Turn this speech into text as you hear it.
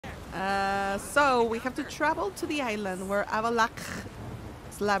So we have to travel to the island where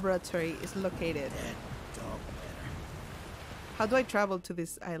Malukah's laboratory is located. How do I travel to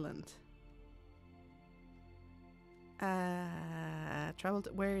this island? Travel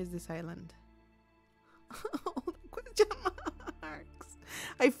to, where is this island? Oh, the question marks.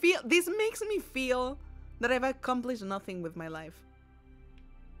 I feel, this makes me feel that I've accomplished nothing with my life.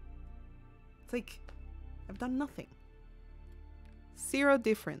 It's like, I've done nothing. Zero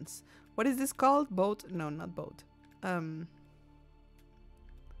difference. What is this called? Boat? No, not boat.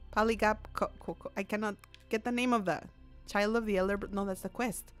 Polygap. I cannot get the name of that. Child of the Elder. No, that's the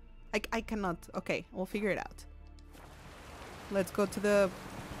quest. I cannot. Okay, we'll figure it out. Let's go to the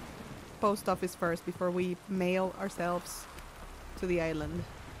post office first before we mail ourselves to the island.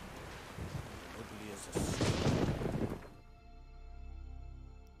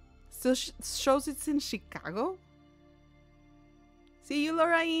 So shows it's in Chicago? See you,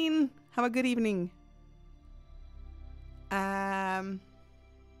 Lorraine. Have a good evening.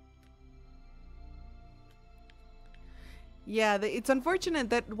 Yeah, it's unfortunate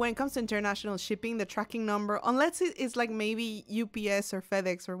that when it comes to international shipping, the tracking number, unless it is like maybe UPS or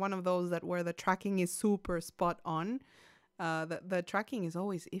FedEx or one of those that where the tracking is super spot on, the tracking is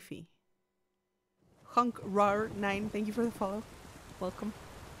always iffy. Hunk Rar 9, thank you for the follow. Welcome.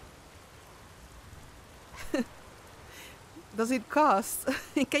 Does it cost?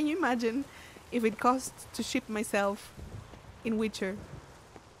 Can you imagine if it costs to ship myself in Witcher?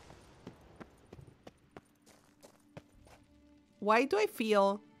 Why do I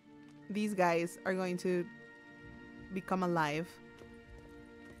feel these guys are going to become alive?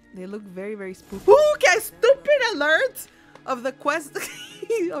 They look very, very spooky. Ooh, okay, stupid alert of the quest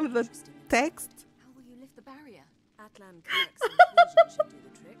of the text. How will you lift the barrier? Atlan collects and poison should do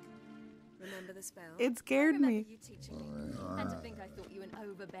the trick. Remember the spell? It scared me. You teaching me. And to think I thought you an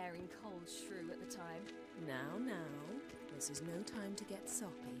overbearing cold shrew at the time. Now, this is no time to get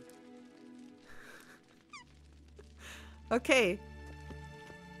soppy. Okay.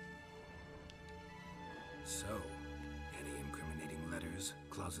 So, any incriminating letters?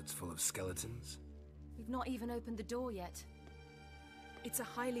 Closets full of skeletons? We've not even opened the door yet. It's a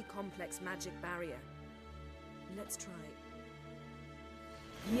highly complex magic barrier. Let's try.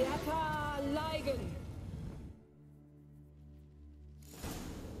 Yaka Ligen!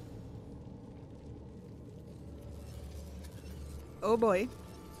 Oh boy.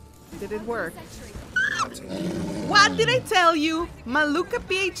 Did it work? What did I tell you? Malukah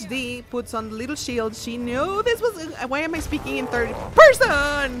PhD puts on the little shield. She knew this was... why am I speaking in third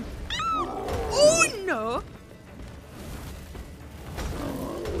person? Oh no!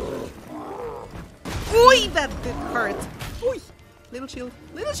 Oi, that did hurt. Oi, little shield.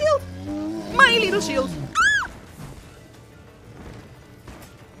 Little shield! My little shield!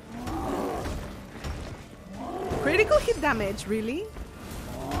 Critical hit damage, really?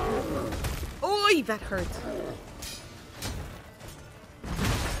 Oi, that hurt.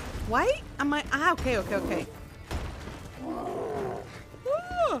 Why am I... Ah, okay.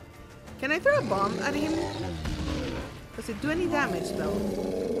 Ooh. Can I throw a bomb at him? Does it do any damage, though?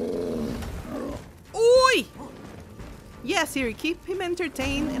 Oi! Yeah, Siri, keep him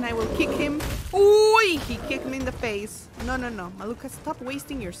entertained and I will kick him. Oi! He kicked me in the face. No. Malukah, stop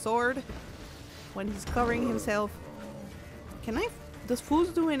wasting your sword when he's covering himself. Can I... Does fools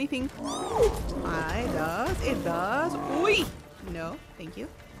do anything? It does. It does. Oi! No, thank you.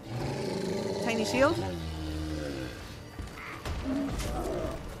 Tiny shield.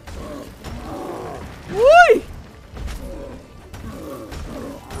 Oi!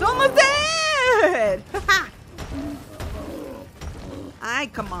 It's almost dead! Ay,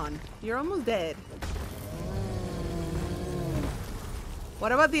 come on. You're almost dead.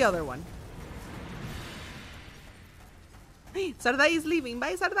 What about the other one? Sardai is leaving.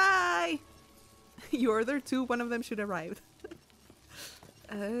 Bye, Sardai! You ordered two. One of them should arrive.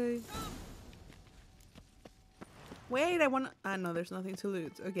 Wait, I want to... Ah, no, there's nothing to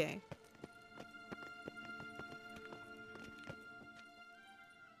loot. Okay.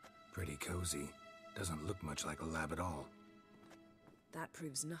 Pretty cozy. Doesn't look much like a lab at all. That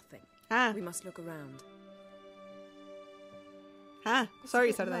proves nothing. Ah. We must look around. Ah, sorry,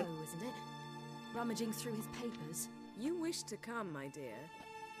 It's a bit Sardai. low, isn't it? Rummaging through his papers. You wish to come, my dear.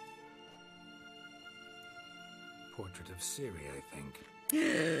 Portrait of Siri, I think.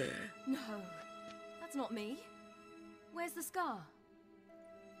 No, that's not me. Where's the scar?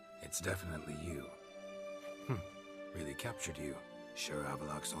 It's definitely you. Really captured you. Sure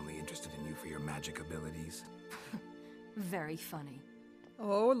Avalok's only interested in you for your magic abilities? Very funny.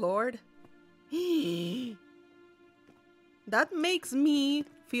 Oh, Lord. That makes me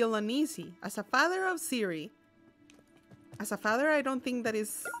feel uneasy. As a father of Ciri, as a father, I don't think that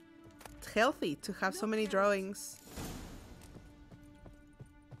is healthy to have so many drawings.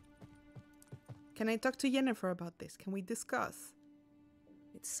 Can I talk to Yennefer about this? Can we discuss?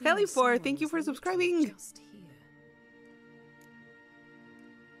 Kelly4, thank you for subscribing.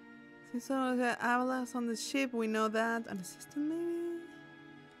 Since some of the Avalak's on the ship, we know that. An assistant, maybe?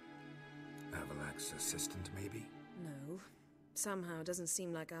 Avalak's assistant, maybe? No. Somehow it doesn't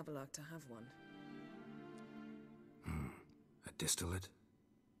seem like Avalok to have one. A distillate?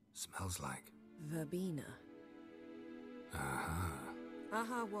 Smells like... Verbena.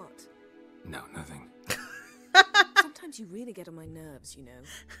 Aha what? No, nothing. Sometimes you really get on my nerves, you know.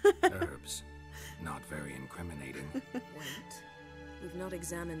 Herbs. Not very incriminating. Wait. We've not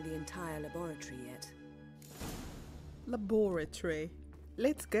examined the entire laboratory yet. Laboratory.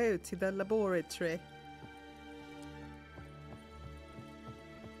 Let's go to the laboratory.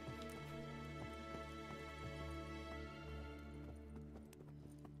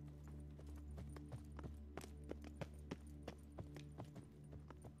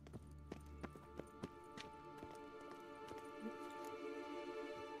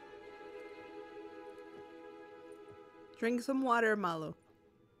 Drink some water, Malu.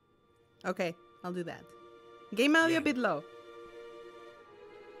 Okay, I'll do that. Game value a bit low.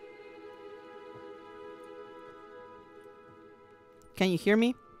 Can you hear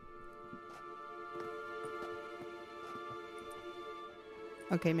me?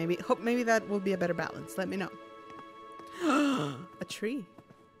 Okay, maybe that will be a better balance. Let me know. A tree.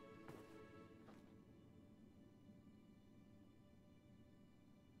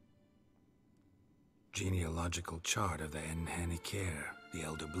 Genealogical chart of the Enhanikir, the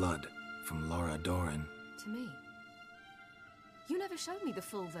Elder Blood, from Laura Doran. To me. You never showed me the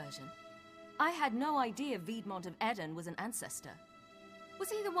full version. I had no idea Viedmont of Eden was an ancestor. Was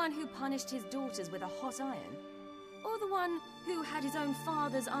he the one who punished his daughters with a hot iron? Or the one who had his own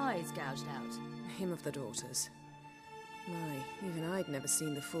father's eyes gouged out? Him of the daughters. My, even I'd never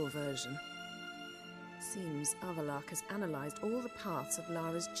seen the full version. Seems Avalok has analyzed all the parts of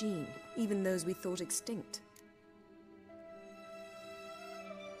Lara's gene, even those we thought extinct.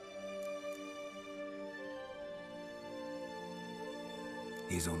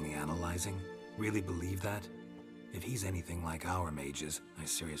 He's only analyzing? Really believe that? If he's anything like our mages, I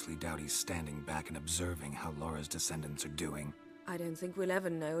seriously doubt he's standing back and observing how Laura's descendants are doing. I don't think we'll ever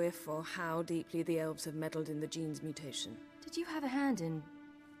know if or how deeply the elves have meddled in the gene's mutation. Did you have a hand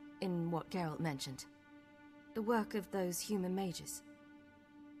in what Geralt mentioned? The work of those human mages?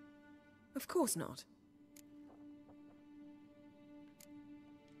 Of course not.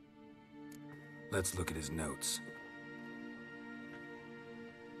 Let's look at his notes.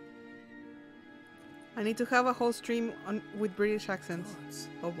 I need to have a whole stream with British accents. Gods.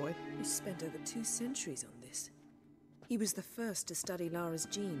 Oh boy. He spent over 2 centuries on this. He was the first to study Lara's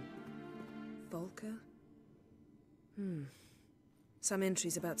gene. Volker? Some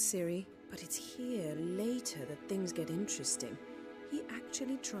entries about Ciri, but it's here, later, that things get interesting. He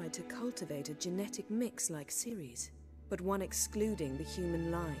actually tried to cultivate a genetic mix like Ciri's, but one excluding the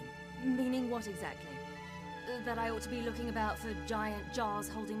human line. Meaning what exactly? That I ought to be looking about for giant jars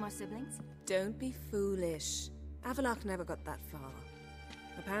holding my siblings? Don't be foolish. Avalok never got that far.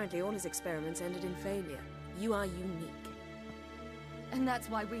 Apparently all his experiments ended in failure. You are unique. And that's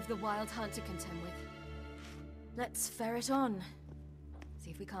why we've the Wild Hunt to contend with. Let's ferret on. See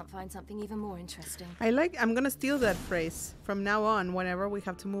if we can't find something even more interesting. I'm gonna steal that phrase. From now on, whenever we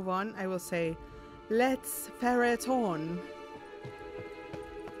have to move on, I will say, let's ferret on.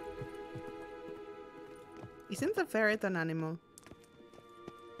 Isn't a ferret an animal?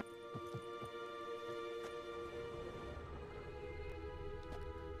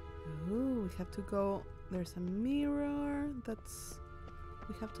 Ooh, we have to go. There's a mirror that's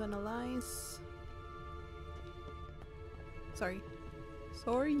we have to analyze. Sorry,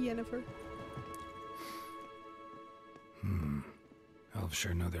 Yennefer. Elves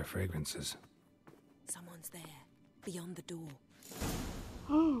sure know their fragrances. Someone's there, beyond the door.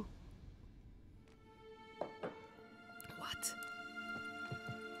 Oh. What?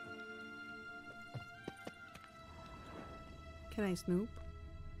 Can I snoop?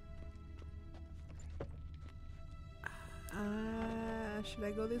 Should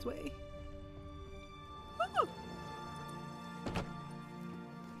I go this way? Oh!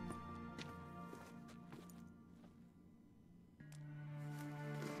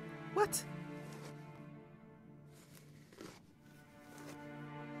 What?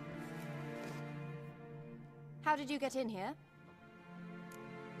 How did you get in here?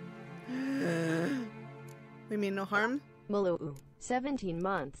 We mean no harm? Malukah, 17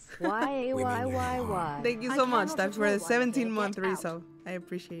 months. Why? Thank you I so much, cannot Doug, for at the all while you're here. 17-month Get out. resub. I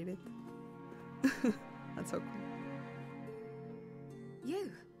appreciate it. That's so cool.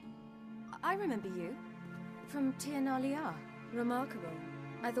 You. I remember you. From Tir Nalia. Remarkable.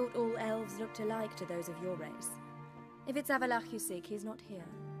 I thought all elves looked alike to those of your race. If it's Avalach you seek, he's not here.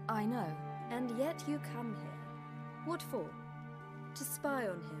 I know. And yet you come here. What for? To spy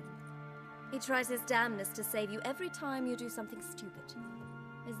on him. He tries his damnedest to save you every time you do something stupid.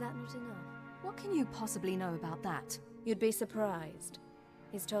 Is that not enough? What can you possibly know about that? You'd be surprised.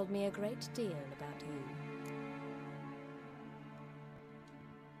 He's told me a great deal about you.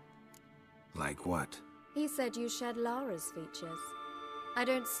 Like what? He said you shared Lara's features. I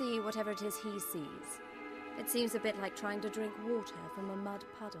don't see whatever it is he sees. It seems a bit like trying to drink water from a mud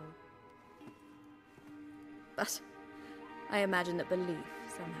puddle. But I imagine that belief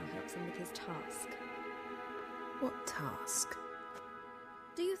somehow helps him with his task. What task?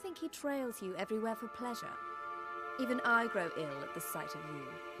 Do you think he trails you everywhere for pleasure? Even I grow ill at the sight of you.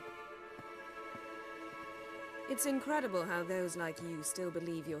 It's incredible how those like you still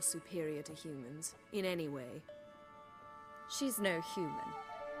believe you're superior to humans, in any way. She's no human.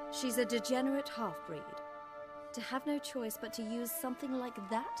 She's a degenerate half-breed. To have no choice but to use something like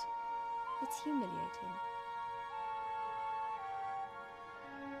that? It's humiliating.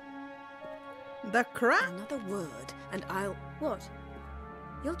 The crap? Another word, and I'll... What?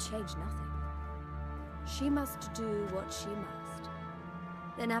 You'll change nothing. She must do what she must.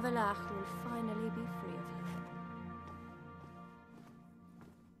 Then Avalach will finally be free of him.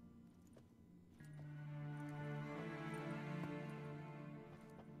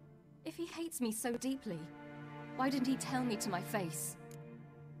 If he hates me so deeply, why didn't he tell me to my face?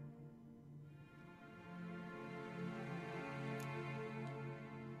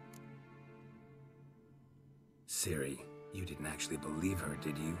 Ciri, you didn't actually believe her,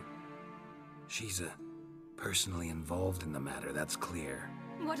 did you? She's personally involved in the matter, that's clear.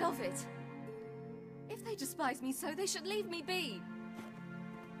 What of it? If they despise me so, they should leave me be.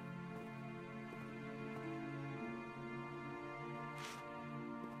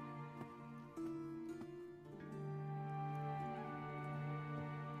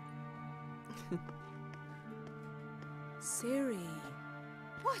 Ciri.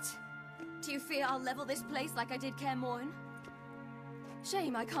 What? Do you fear I'll level this place like I did Kaer Morhen?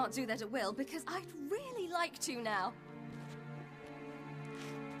 Shame I can't do that at will, because I'd really like to now.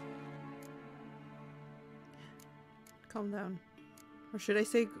 Calm down. Or should I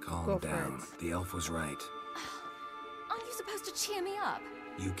say Calm go down. for it? The elf was right. Aren't you supposed to cheer me up?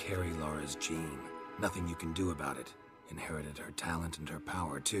 You carry Laura's gene. Nothing you can do about it. Inherited her talent and her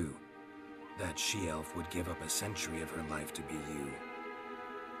power, too. That she-elf would give up a century of her life to be you.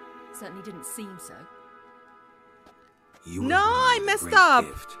 Certainly didn't seem so. You were No, born I with a messed great up.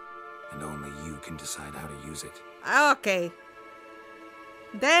 gift, and only you can decide how to use it. Okay.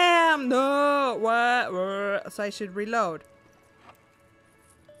 Damn, no. What? So I should reload.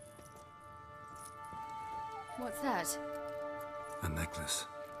 What's that? A necklace.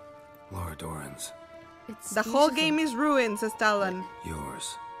 Laura Doran's. It's The whole beautiful. game is ruined, says Talon.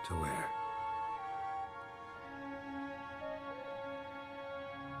 Yours to wear.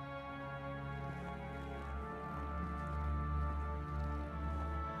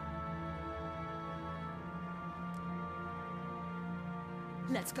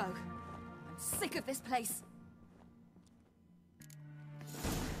 Let's go. I'm sick of this place.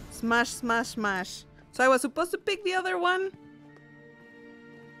 Smash, smash, smash. So I was supposed to pick the other one?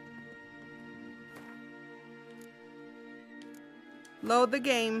 Load the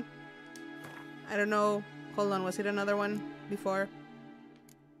game. I don't know. Hold on, was it another one before?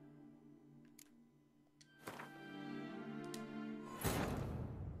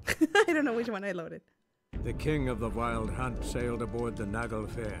 I don't know which one I loaded. The king of the Wild Hunt sailed aboard the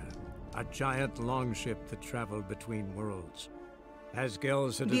Naglfar, a giant longship that traveled between worlds. As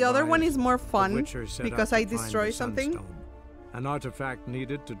Gels had The other one advised, is more the fun Witcher set because out I to find destroy the something. Sunstone, an artifact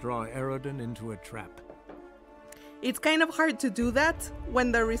needed to draw Eredin into a trap. It's kind of hard to do that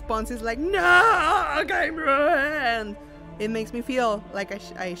when the response is like, no, game ruined. It makes me feel like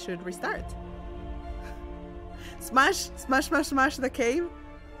I should restart. Smash, smash, smash, smash the cave.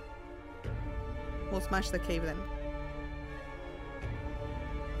 We'll smash the cave then.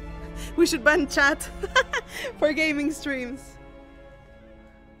 We should ban chat for gaming streams.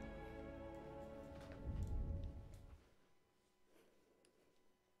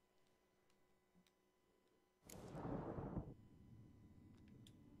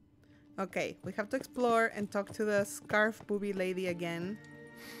 Okay, we have to explore and talk to the scarf booby lady again.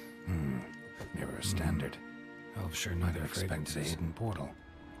 Never a standard. Elves sure neither expect a hidden portal.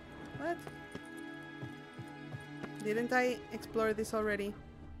 What? Didn't I explore this already?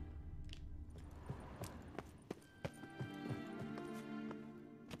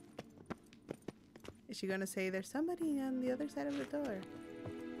 Is she gonna say there's somebody on the other side of the door?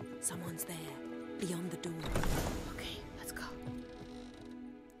 Someone's there, beyond the door. Okay, let's go.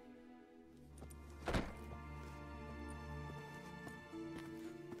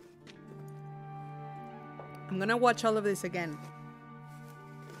 I'm gonna watch all of this again.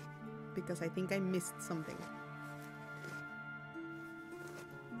 Because I think I missed something.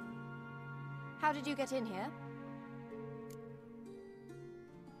 How did you get in here?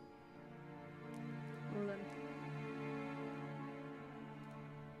 Hold on.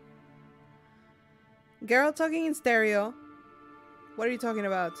 Geralt talking in stereo. What are you talking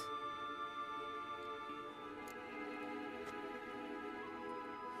about?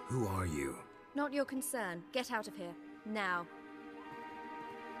 Who are you? Not your concern. Get out of here. Now.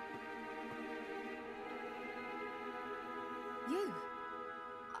 You?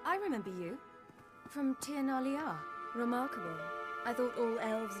 I remember you. From Tir Nalia. Remarkable. I thought all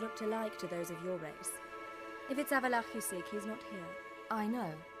elves looked alike to those of your race. If it's Avalach you seek, he's not here. I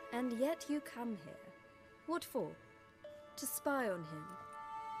know. And yet you come here. What for? To spy on him.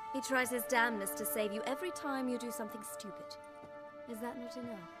 He tries his damnedest to save you every time you do something stupid. Is that not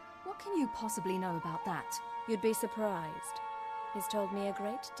enough? What can you possibly know about that? You'd be surprised. He's told me a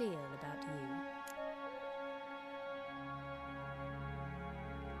great deal about you.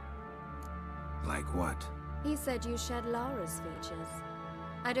 Like what? He said you shared Lara's features.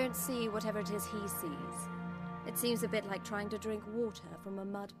 I don't see whatever it is he sees. It seems a bit like trying to drink water from a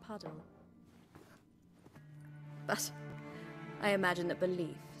mud puddle. But I imagine that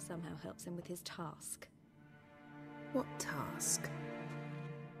belief somehow helps him with his task. What task?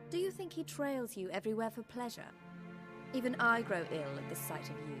 Do you think he trails you everywhere for pleasure? Even I grow ill at the sight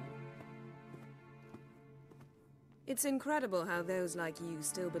of you. It's incredible how those like you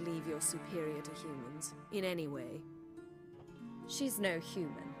still believe you're superior to humans, in any way. She's no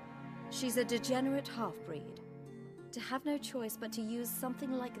human. She's a degenerate half-breed. To have no choice but to use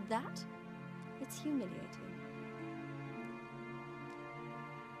something like that? It's humiliating.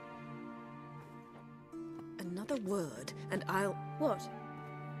 Another word, and I'll... What?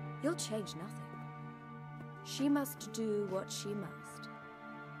 You'll change nothing. She must do what she must.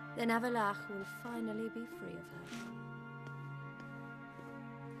 Then Avalach will finally be free of her.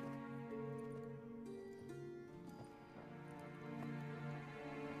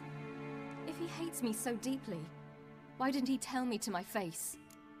 If he hates me so deeply, why didn't he tell me to my face?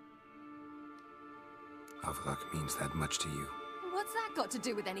 Avalach means that much to you. What's that got to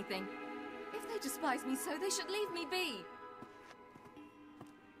do with anything? If they despise me so, they should leave me be.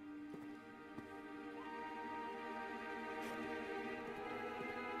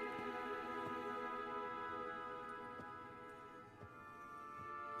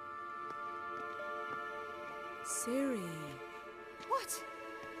 Ciri. What?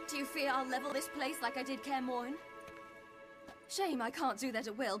 Do you fear I'll level this place like I did Kaer Morhen? Shame I can't do that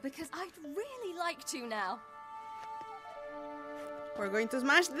at will, because I'd really like to now. We're going to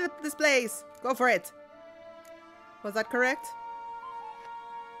smash this place. Go for it. Was that correct?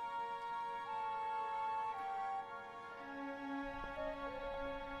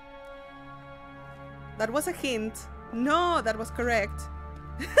 That was a hint. No, that was correct.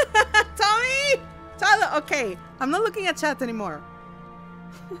 Tommy! Tyler, okay. I'm not looking at chat anymore.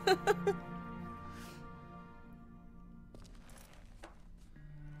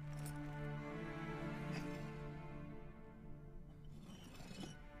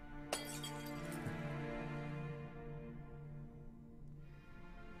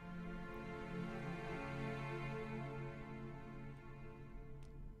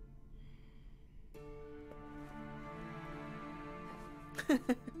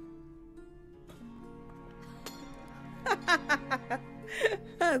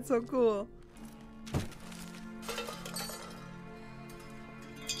 That's so cool.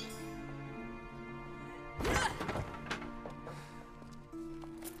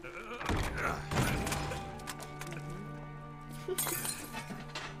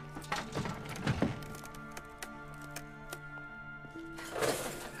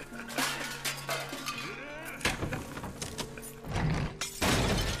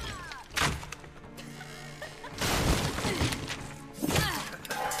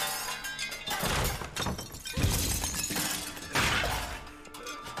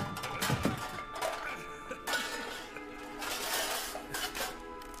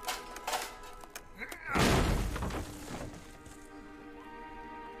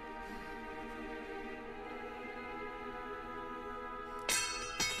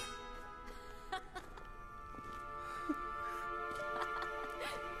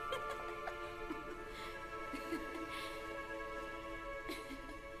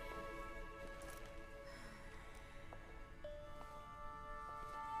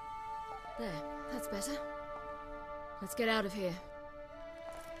 There, that's better. Let's get out of here.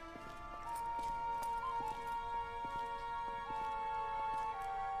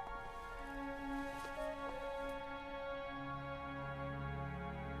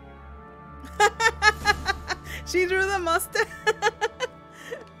 She drew the mustache.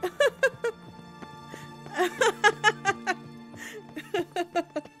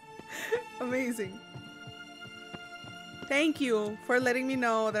 Amazing. Thank you for letting me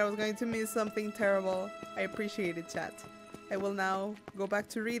know that I was going to miss something terrible. I appreciate it, chat. I will now go back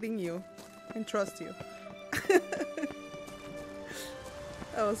to reading you and trust you.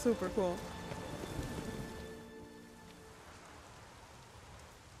 That was super cool.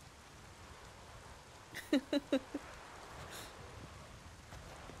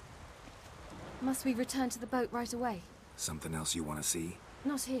 Must we return to the boat right away? Something else you want to see?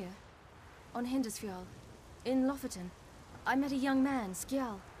 Not here. On Hindersfjall. In Lofoten. I met a young man,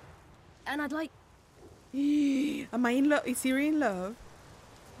 Skjal. And I'd like... Am I in love? Is Ciri in love?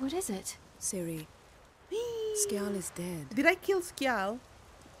 What is it? Ciri, Skjal is dead. Did I kill Skjal?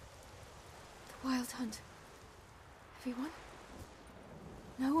 The Wild Hunt. Everyone?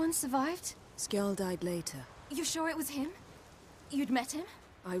 No one survived? Skjal died later. You sure it was him? You'd met him?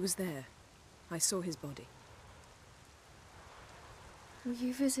 I was there. I saw his body. Will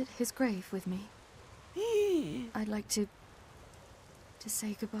you visit his grave with me? I'd like to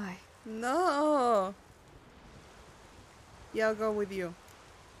say goodbye. No. Yeah, I'll go with you.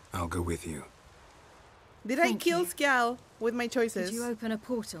 I'll go with you. Did I Thank kill you. Skjal with my choices? Could you open a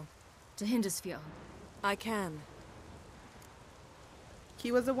portal to Hindersfjall? I can.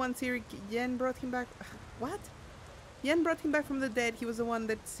 He was the one Yen brought him back. What? Yen brought him back from the dead. He was the one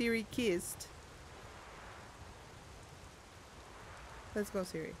that Ciri kissed. Let's go,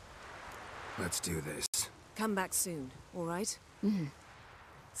 Ciri. Let's do this. Come back soon, all right?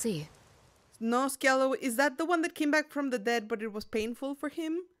 See you. No, Skjal, is that the one that came back from the dead, but it was painful for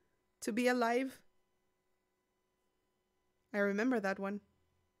him to be alive? I remember that one.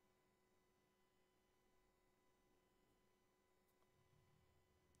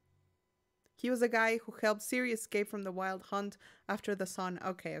 He was the guy who helped Ciri escape from the Wild Hunt after the sun.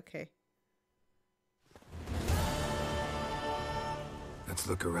 Okay, okay. Let's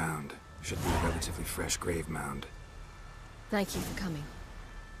look around. Should be a relatively fresh grave mound. Thank you for coming.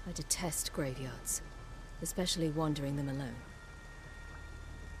 I detest graveyards, especially wandering them alone.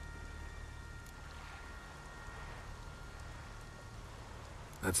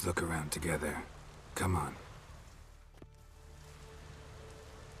 Let's look around together. Come on.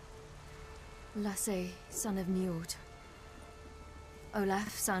 Lasse, son of Njord.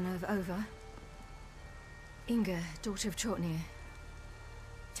 Olaf, son of Over. Inga, daughter of Trotnir.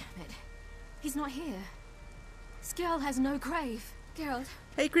 Damn it. He's not here. Skjal has no grave. Geralt,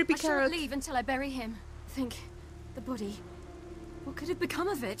 Hey, creepy I carrot. shan't leave until I bury him. Think, the body. What could have become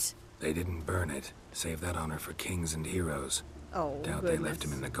of it? They didn't burn it. Save that honor for kings and heroes. Oh, Doubt goodness. they left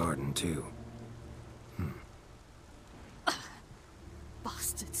him in the garden, too.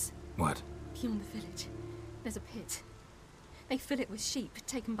 Bastards. What? Beyond the village, there's a pit. They fill it with sheep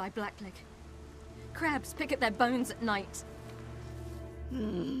taken by Blackleg. Crabs pick at their bones at night.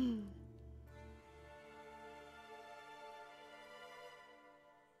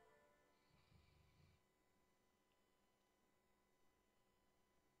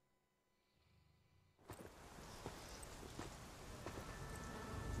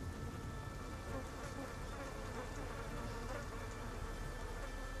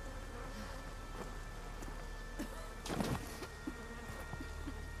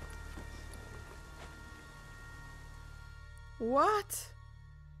 What?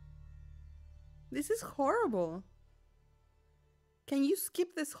 This is horrible. Can you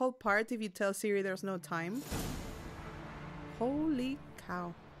skip this whole part if you tell Ciri there's no time? Holy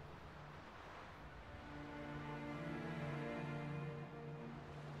cow.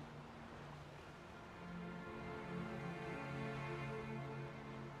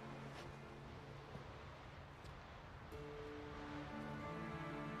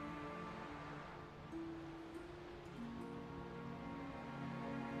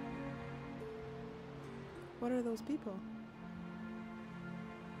 What are those people?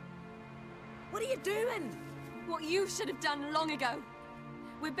 What are you doing? What you should have done long ago.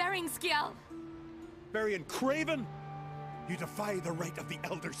 We're burying Skjal. Burying Craven? You defy the right of the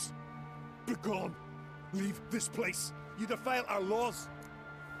elders. Begone. Leave this place. You defile our laws.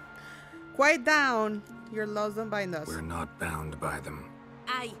 Quiet down. Your laws don't bind us. We're not bound by them.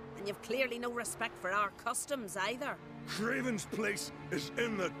 Aye, and you've clearly no respect for our customs either. Craven's place is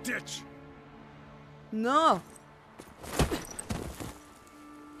in the ditch. No.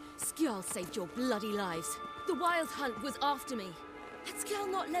 Skjall saved your bloody lives. The Wild Hunt was after me. Had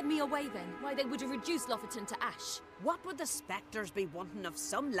Skjall not led me away then, why they would have reduced Lofferton to ash. What would the spectres be wanting of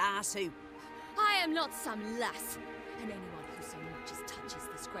some lass who... I am not some lass, and anyone who so much as touches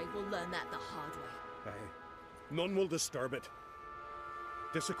this grave will learn that the hard way. Aye. None will disturb it.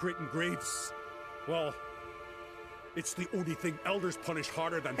 Desecrating graves, well, it's the only thing elders punish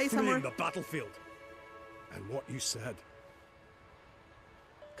harder than fleeing the battlefield. And what you said.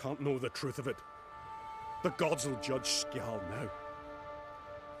 Can't know the truth of it. The gods will judge Skjall now.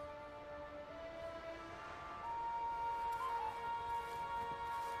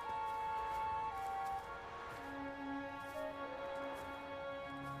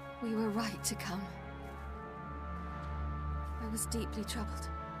 We were right to come. I was deeply troubled.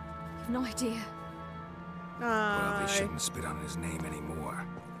 You've no idea. Well, they shouldn't spit on his name anymore.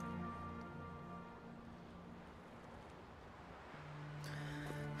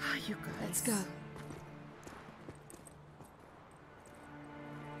 You guys. Let's go.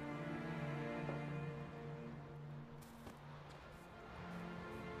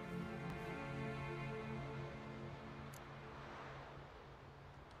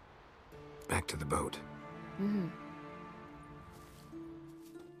 Back to the boat. Mm-hmm.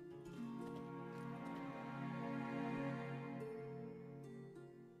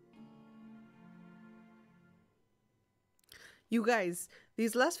 You guys,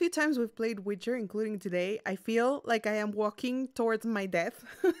 these last few times we've played Witcher, including today, I feel like I am walking towards my death.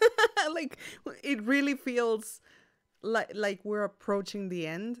 Like, it really feels like we're approaching the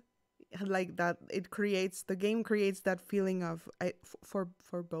end. Like that, the game creates that feeling of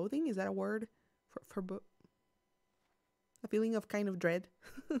foreboding. Is that a word? A feeling of kind of dread.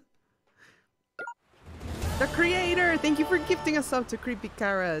 The creator, thank you for gifting us up to Creepy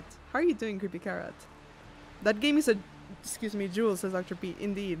Carrot. How are you doing, Creepy Carrot? That game is a, excuse me, Jules, says Dr. Pete.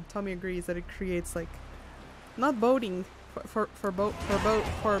 Indeed, Tommy agrees that it creates like, not boding, foreboding.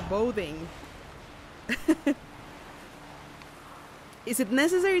 Is it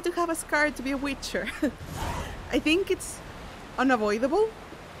necessary to have a scar to be a Witcher? I think it's unavoidable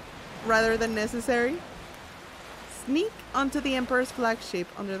rather than necessary. Sneak onto the Emperor's flagship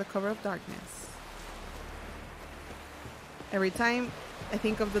under the cover of darkness. Every time I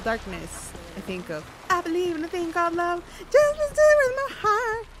think of the darkness, I think of I believe in a thing called love. Just listen to it with my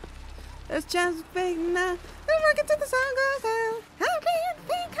heart. There's chance of fake now. I'm working till the sun goes down. I believe in a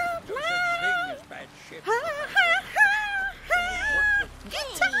thing called love.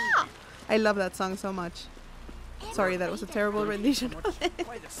 Guitar! I love that song so much. Sorry, that was a terrible rendition of it.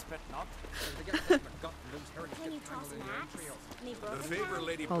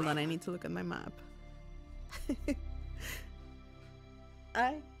 Hold on, I need to look at my map.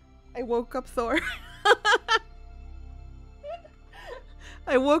 I woke up Thor.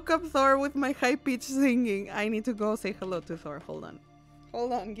 I woke up Thor with my high-pitched singing. I need to go say hello to Thor. Hold on.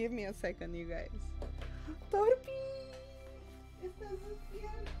 Hold on, give me a second, you guys. Torpi! ¿Estás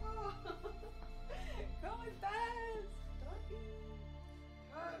despierto? ¿Cómo estás? Torpi.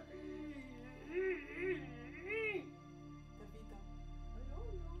 Torpi. Torpita. I love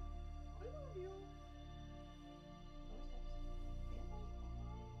you. I love you.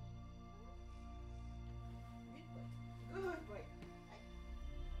 Good boy.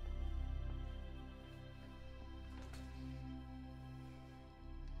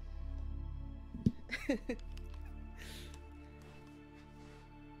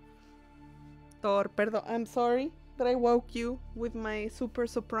 Thor, perdón, I'm sorry that I woke you with my super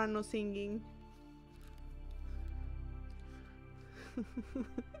soprano singing.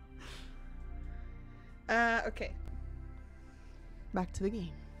 Okay. Back to the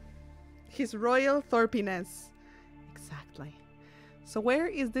game. His royal Thorpiness. Exactly. So where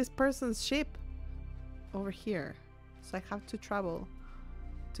is this person's ship? Over here. So I have to travel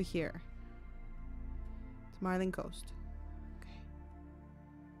to here. To Marlin Coast.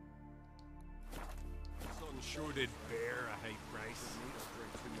 Sure did bear a high price.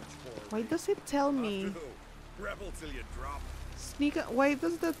 Why does it tell me? Rebel till you drop. Sneak. Why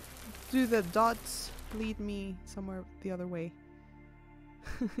does that do the dots lead me somewhere the other way?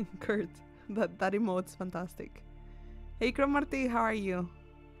 Kurt, that emote's fantastic. Hey, Cromarty, how are you?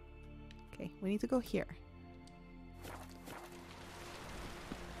 Okay, we need to go here.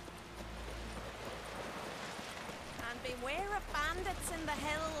 And beware of bandits in the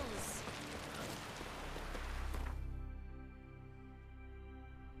hills.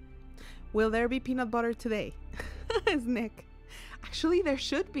 Will there be peanut butter today? Is Nick. Actually, there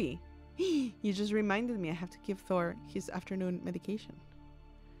should be. You just reminded me I have to give Thor his afternoon medication.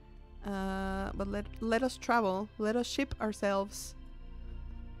 But let us travel. Let us ship ourselves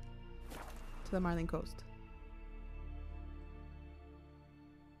to the Marlin Coast.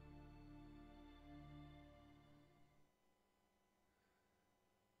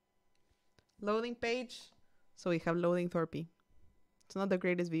 Loading page. So we have loading Thorpe. It's not the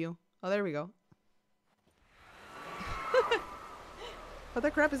greatest view. Oh, there we go. What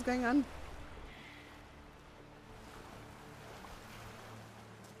the crap is going on?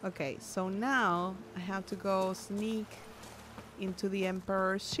 Okay, so now I have to go sneak into the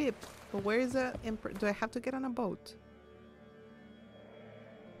Emperor's ship. But where is the Emperor? Do I have to get on a boat?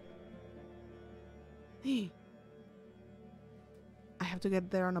 I have to get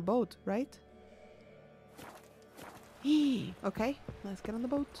there on a boat, right? Okay, let's get on the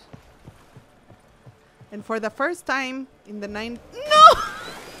boat. And for the first time in the No!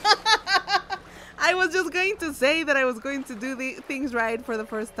 I was just going to say that I was going to do the things right for the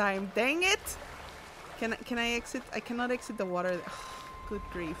first time. Dang it! Can I exit? I cannot exit the water. Good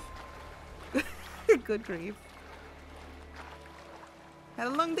grief. Good grief. Had a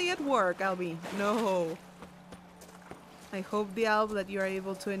long day at work, Albie. No. I hope, the Alb, that you are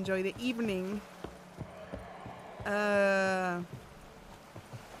able to enjoy the evening. How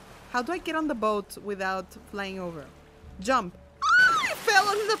do I get on the boat without flying over? Jump. I fell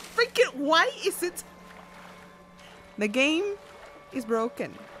on the freaking... Why is it... The game is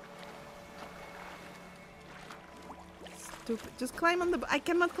broken. Stupid. Just climb on the... I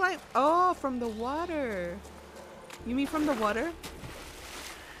cannot climb. Oh, from the water. You mean from the water?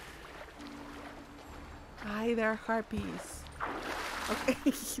 Hi, there are harpies. Okay,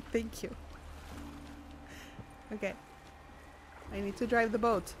 thank you. Okay. I need to drive the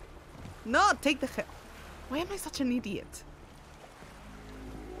boat. No, take the helm. Why am I such an idiot?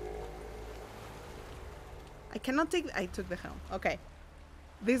 I cannot take... I took the helm. Okay.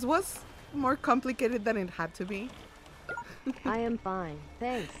 This was more complicated than it had to be. I am fine,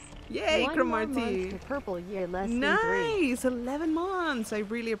 thanks. Yay, One Cromarty. more month to purple year less than 3. Nice! 11 months. I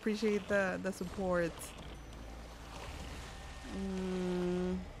really appreciate the support.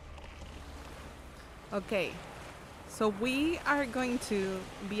 Okay. So we are going to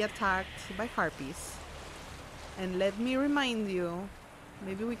be attacked by harpies. And let me remind you,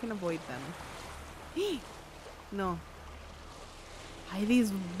 maybe we can avoid them. No. Hi,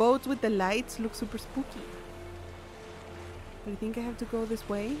 these boats with the lights look super spooky. But I think I have to go this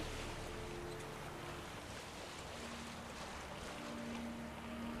way.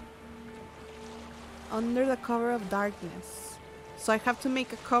 Under the cover of darkness. So I have to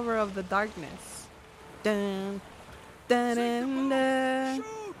make a cover of the darkness. Dun, dun, dun, dun.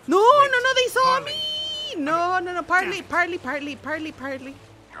 No, they saw me! No, Parley.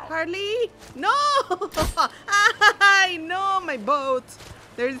 No! No, my boat.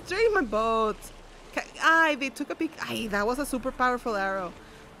 They're destroying my boat. They took a peek. That was a super powerful arrow.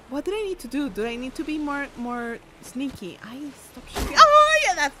 What did I need to do? Do I need to be more sneaky? Stop shooting. Oh,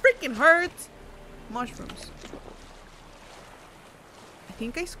 yeah, that freaking hurt. Mushrooms. I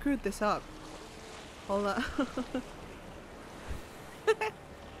think I screwed this up. Hold on.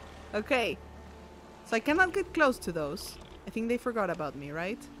 Okay. So I cannot get close to those. I think they forgot about me,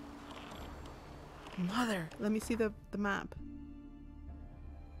 right? Mother. Let me see the map.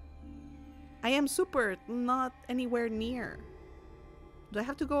 I am super not anywhere near. Do I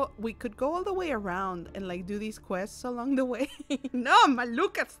have to go? We could go all the way around and like do these quests along the way. No,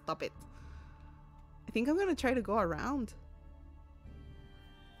 Malukah, stop it. I think I'm gonna try to go around.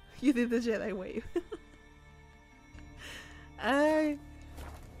 You did the Jedi wave.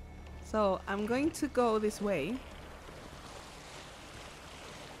 So I'm going to go this way.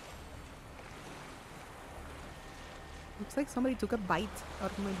 Looks like somebody took a bite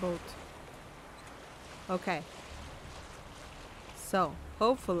out of my boat. Okay. So,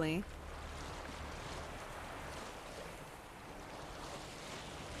 hopefully...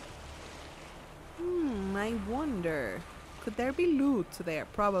 I wonder... Could there be loot there?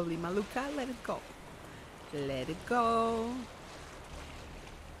 Probably. Malukah, let it go. Let it go.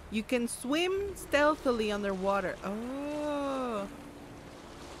 You can swim stealthily underwater. Oh.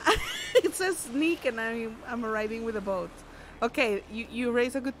 It says sneak and I'm arriving with a boat. Okay, you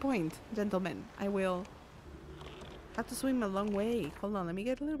raise a good point, gentlemen. I will have to swim a long way. Hold on, let me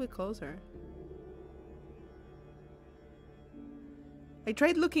get a little bit closer. I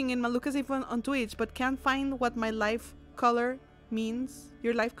tried looking in Malukah's info on Twitch, but can't find what my life color means.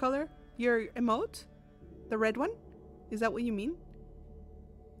 Your life color? Your emote? The red one? Is that what you mean?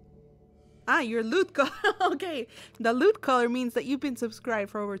 Your loot color. Okay. The loot color means that you've been subscribed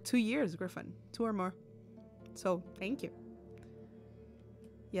for over 2 years, Griffin. 2 or more. So, thank you.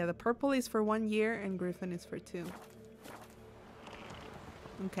 Yeah, the purple is for 1 year and Griffin is for 2.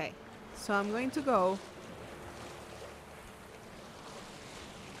 Okay. So I'm going to go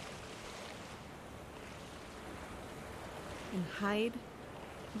and hide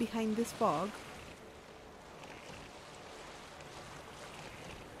behind this fog.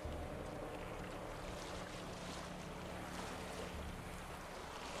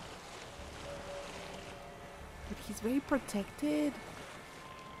 But he's very protected.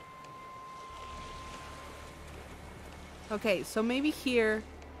 Okay, so maybe here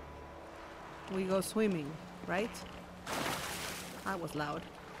we go swimming, right? That was loud.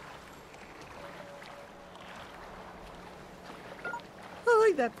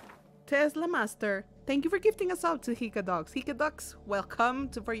 Oh, that Tesla Master. Thank you for gifting us out to Hika Dogs. Hika Dogs, welcome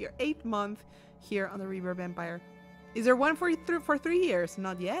for your 8th month here on the Reverb Empire. Is there one for 3 years?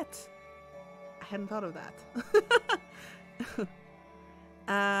 Not yet. I hadn't thought of that.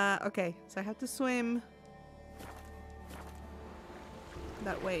 Okay, so I have to swim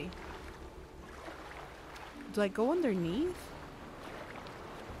that way. Do I go underneath?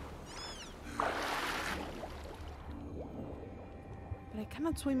 But I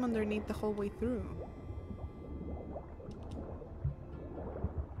cannot swim underneath the whole way through.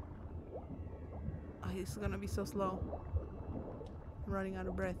 Oh, this is gonna be so slow. I'm running out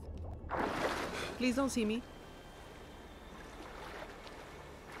of breath. Please don't see me.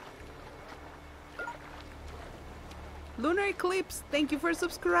 Lunar Eclipse, thank you for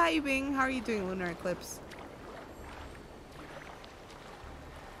subscribing. How are you doing, Lunar Eclipse?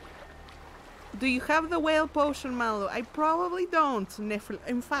 Do you have the whale potion, Malu? I probably don't.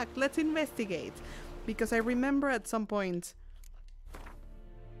 In fact, let's investigate. Because I remember at some point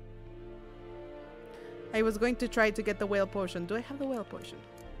I was going to try to get the whale potion. Do I have the whale potion?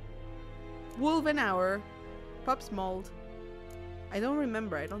 Wolven Hour. Pup's Mold. I don't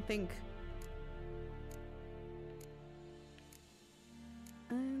remember. I don't think.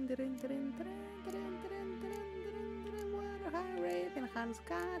 Enhanced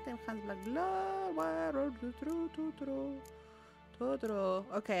cat, enhanced black blood,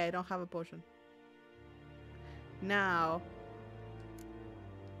 okay, I don't have a potion. Now,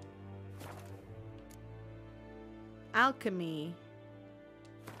 alchemy.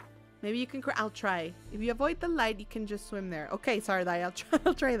 Maybe you can. I'll try. If you avoid the light, you can just swim there. Okay, Sardai,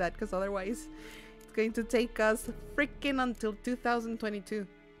 I'll try that because otherwise, it's going to take us freaking until 2022.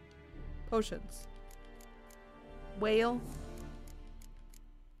 Potions. Whale.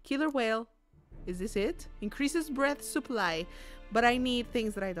 Killer whale. Is this it? Increases breath supply, but I need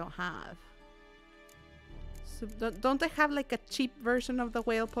things that I don't have. So don't I have like a cheap version of the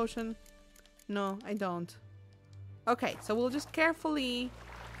whale potion? No, I don't. Okay, so we'll just carefully...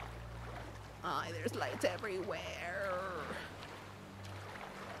 Oh, there's lights everywhere.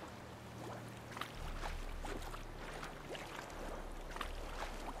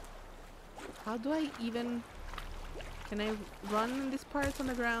 How do I even... Can I run in these parts on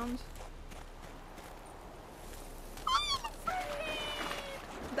the ground?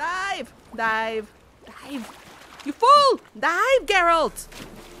 Dive! Dive! Dive! You fool! Dive, Geralt!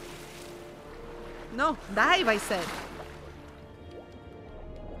 No, dive, I said.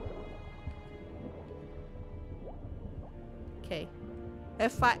 Okay.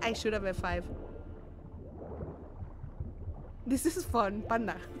 F5. I should have F5. This is fun,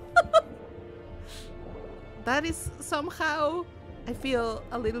 Panda. That is somehow, I feel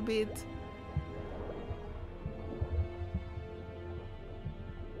a little bit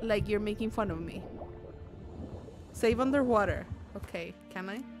like you're making fun of me. Save underwater. Okay, can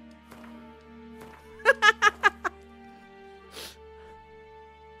I?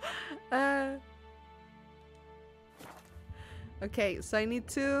 Okay, so I need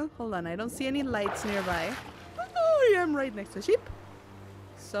to... Hold on, I don't see any lights nearby. Oh, I am right next to a sheep.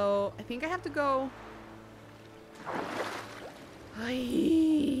 So, I think I have to go...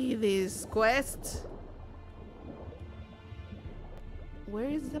 Ay, this quest. Where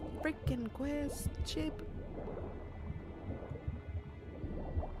is the freaking quest, ship?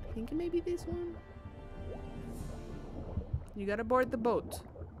 I think maybe this one. You gotta board the boat.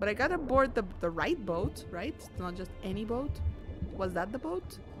 But I gotta board the right boat, right? It's not just any boat. Was that the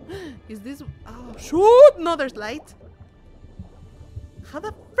boat? Is this... Oh, shoot! No, there's light. How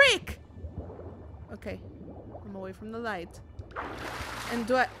the frick? Okay. I'm away from the light. And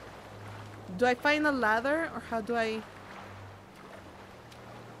do I find a ladder? Or how do I...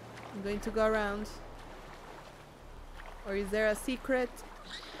 I'm going to go around. Or is there a secret...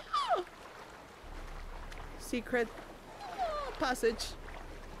 Secret... passage?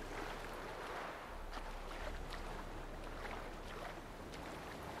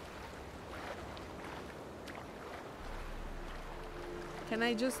 Can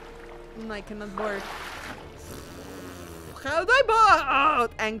I just No, I cannot board. How do I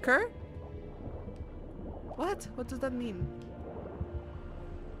board? Anchor? What? What does that mean?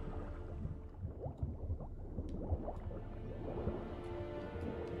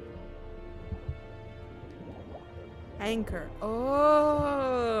 Anchor.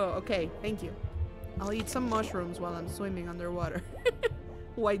 Oh, okay. Thank you. I'll eat some mushrooms while I'm swimming underwater.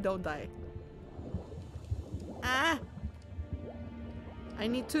 Why don't I? Ah! I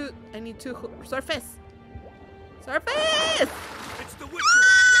need to surface. Surface! It's the Witcher!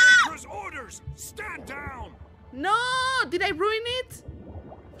 Emperor's orders! Stand down! No! Did I ruin it?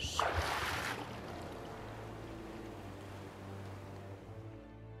 Shh.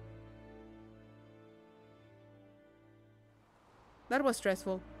 That was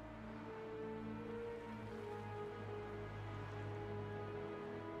stressful.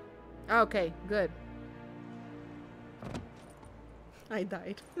 Okay, good. I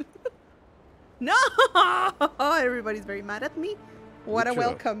died. No! Everybody's very mad at me. What a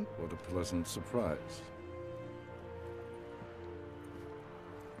welcome. What a pleasant surprise.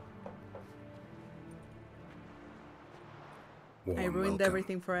 I ruined welcome.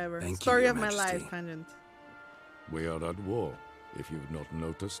 everything forever. Thank Story you, of Your my Majesty. life, Tangent. We are at war, if you've not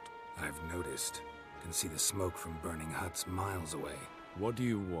noticed. I've noticed. Can see the smoke from burning huts miles away. What do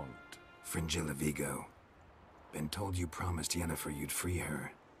you want? Fringilla Vigo. Been told you promised Yennefer you'd free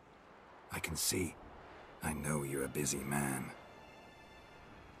her. I can see. I know you're a busy man.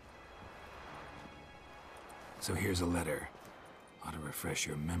 So here's a letter. Ought to refresh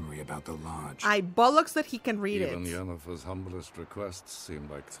your memory about the lodge. I bollocks that he can read Even it. Yennefer's humblest requests seem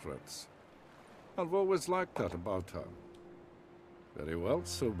like threats. I've always liked that about her. Very well,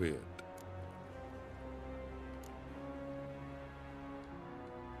 so be it.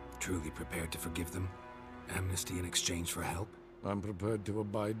 Truly prepared to forgive them? Amnesty in exchange for help? I'm prepared to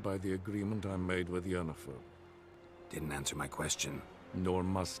abide by the agreement I made with Yennefer. Didn't answer my question. Nor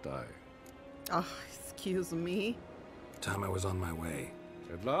must I. Oh, excuse me. Time I was on my way.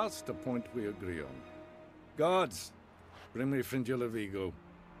 At last, a point we agree on. Guards, bring me Fringilla Vigo.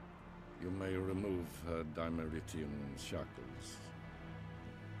 You may remove her Dimeritian shackles.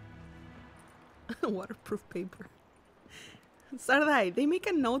 Waterproof paper. Sardai, they make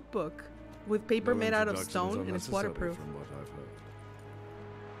a notebook with paper No made out of introductions stone are and it's necessary waterproof. From what I've heard.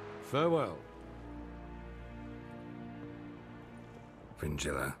 Farewell.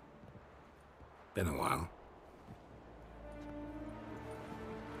 Fringilla. Been a while.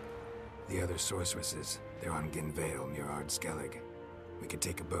 The other sorceresses, they're on Ginvale near Ard-Skellig. We could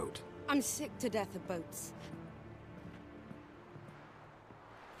take a boat. I'm sick to death of boats.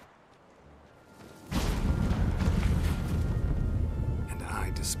 And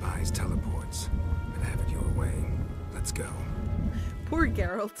I despise teleports. But have it your way. Let's go. Poor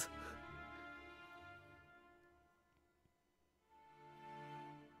Geralt.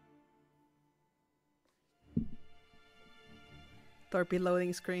 Thorpe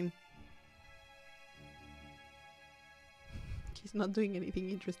loading screen. He's not doing anything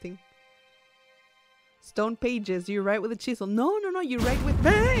interesting. Stone pages. You write with a chisel. No, you write with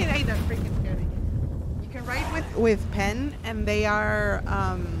pen. I don't freaking scared me. You can write with pen, and they are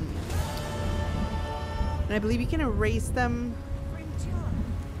and I believe you can erase them.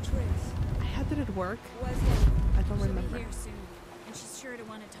 How did it work? I don't remember. Here soon, and she's sure to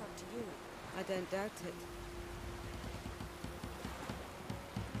want to talk to you. I don't doubt it.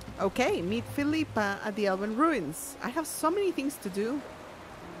 Okay, meet Philippa at the Elven Ruins. I have so many things to do.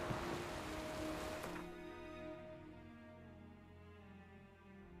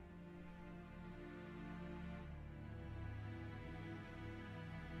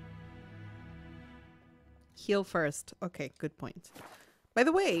 Heal first. Okay, good point. By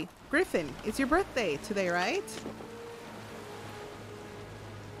the way, Griffin, it's your birthday today, right?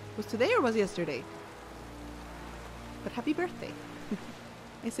 Was today or was yesterday? But happy birthday.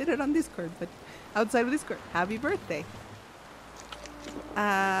 I said it on Discord, but outside of Discord, happy birthday.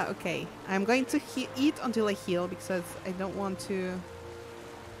 Okay, I'm going to eat until I heal because I don't want to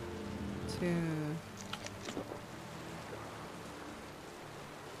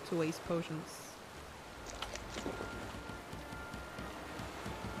waste potions.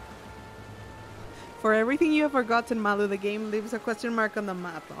 For everything you have forgotten, Malu, the game leaves a question mark on the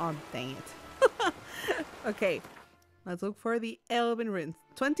map. Oh, dang it. Okay. Let's look for the Elven Ruins.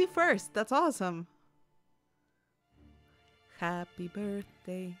 21st. That's awesome. Happy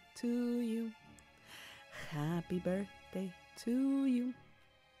birthday to you. Happy birthday to you.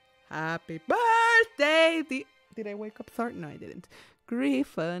 Happy birthday. Did I wake up Thor? No, I didn't.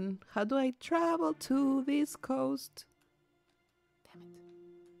 Griffin, how do I travel to this coast? Damn it.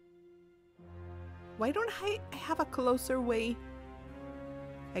 Why don't I have a closer way?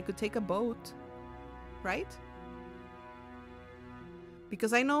 I could take a boat, right?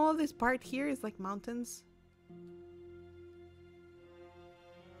 Because I know this part here is like mountains.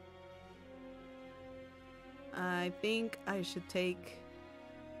 I think I should take...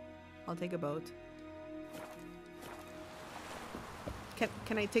 I'll take a boat.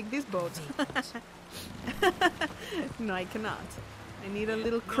 Can I take this boat? No, I cannot. I need a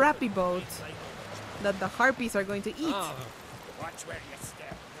little crappy boat that the harpies are going to eat. Watch where you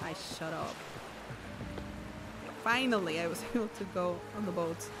step. I shut up. Finally, I was able to go on the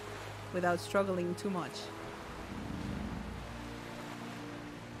boat without struggling too much.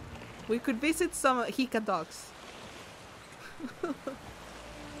 We could visit some Hika dogs.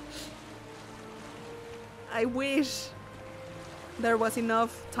 I wish there was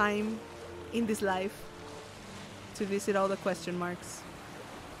enough time in this life to visit all the question marks.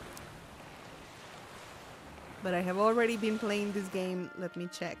 But I have already been playing this game. Let me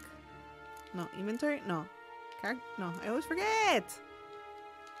check. No, inventory? No. No, I always forget.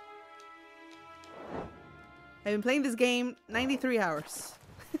 I've been playing this game 93 hours.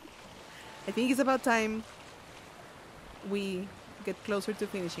 I think it's about time we get closer to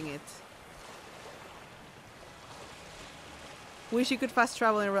finishing it. Wish you could fast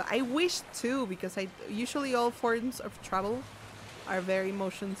travel in a row. I wish too, because usually all forms of travel are very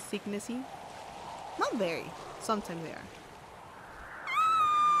motion sicknessy. Not very. Sometimes they are.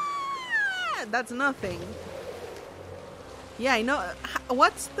 Ah, that's nothing. Yeah, I know.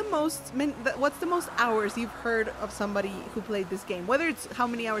 What's the most hours you've heard of somebody who played this game? Whether it's how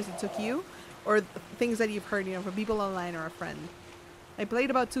many hours it took you, or things that you've heard, from people online or a friend. I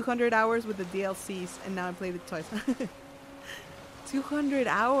played about 200 hours with the DLCs, and now I played it twice. 200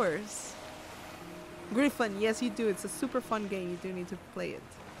 hours. Griffin, yes you do. It's a super fun game. You do need to play it.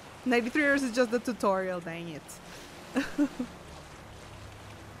 93 hours is just the tutorial, dang it.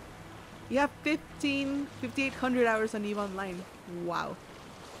 You have 5,800 hours on EVE Online. Wow.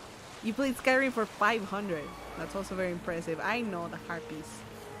 You played Skyrim for 500. That's also very impressive. I know the harpies.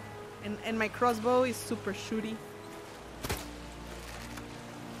 And my crossbow is super shooty.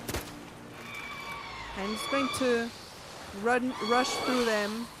 I'm just going to rush through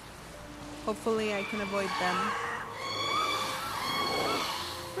them. Hopefully I can avoid them.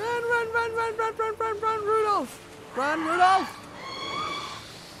 Run, Rudolph! Run, Rudolph!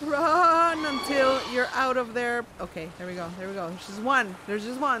 Run until you're out of there. Okay, there we go. There's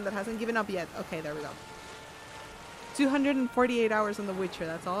just one that hasn't given up yet. Okay, there we go. 248 hours on The Witcher.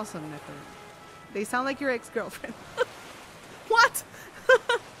 That's awesome, Nathan. They sound like your ex-girlfriend. What?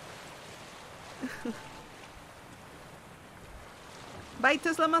 Bye,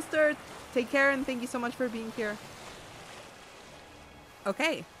 Tesla Mustard. Take care and thank you so much for being here.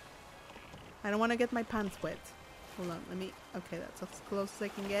 Okay. I don't want to get my pants wet. Hold on, okay, that's as close as I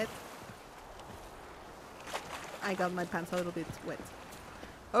can get. I got my pants a little bit wet.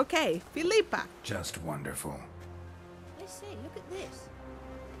 Okay, Philippa. Just wonderful. Let's see, look at this.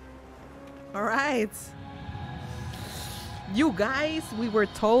 Alright. You guys, we were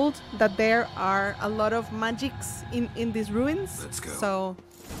told that there are a lot of magics in these ruins. Let's go. So...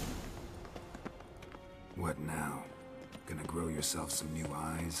 What now? Gonna grow yourself some new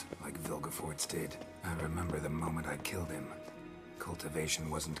eyes, like Vilgefortz did? I remember the moment I killed him. Cultivation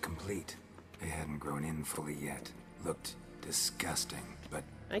wasn't complete. They hadn't grown in fully yet. Looked disgusting, but...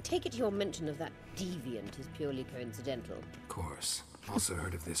 I take it your mention of that deviant is purely coincidental. Of course. Also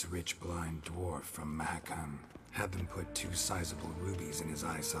heard of this rich blind dwarf from Mahakam. Had them put 2 sizable rubies in his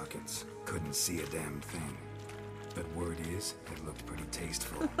eye sockets. Couldn't see a damn thing. But word is, it looked pretty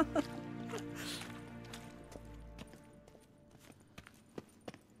tasteful.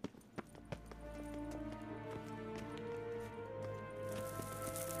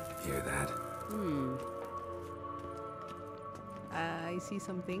 Hear that? I see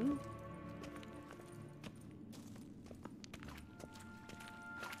something.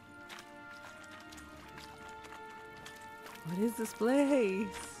 What is this place?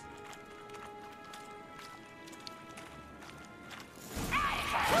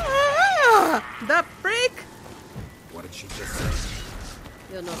 Ah! The freak! What did she just say?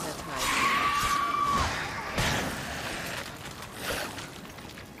 You're not her type.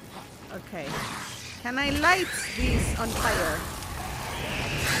 Okay. Can I light these on fire?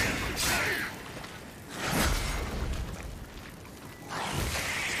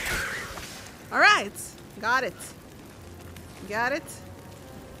 Alright. Got it. Got it.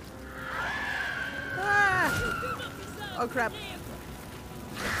 Ah! Oh crap.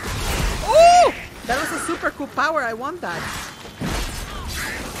 Oh! That was a super cool power. I want that.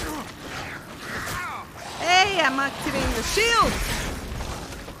 am activating the shield!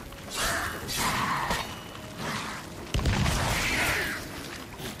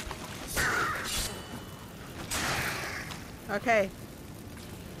 Okay.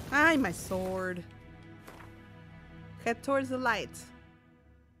 Ay, my sword. Head towards the light.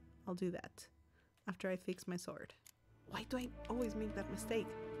 I'll do that after I fix my sword. Why do I always make that mistake?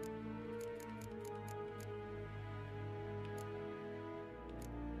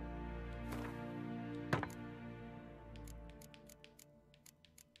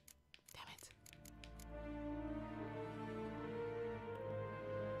 Damn it.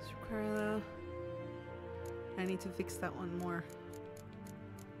 Scarlet. I need to fix that one more.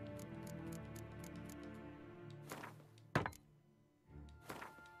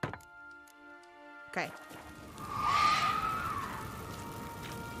 Okay.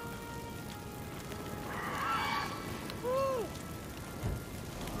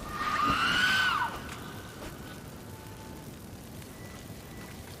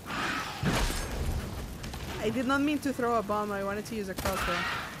 I did not mean to throw a bomb. I wanted to use a crossbow.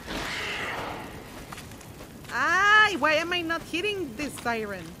 Ay, why am I not hitting this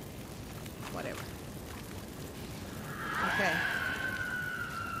siren? Whatever. Okay.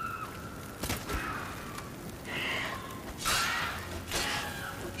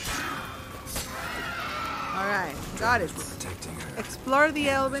 Alright, got it. Explore the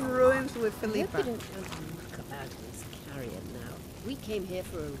Elven ruins with Philippa. I hope you don't want to muck about in this carrion now. We came here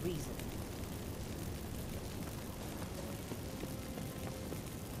for a reason.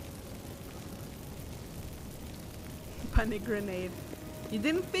 Panic grenade. You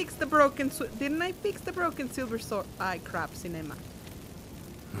didn't fix the broken didn't I fix the broken silver sword? Ay, crap, cinema.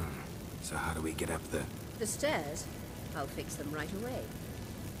 So how do we get up the... The stairs? I'll fix them right away.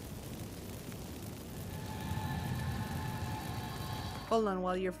 Hold on,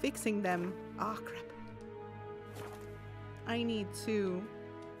 while you're fixing them. Ah, crap. I need to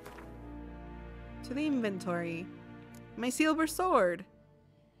the inventory. My silver sword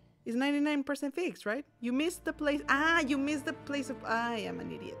is 99% fixed, right? You missed the place. Ah, you missed the place of... I am an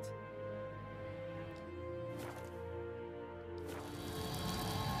idiot.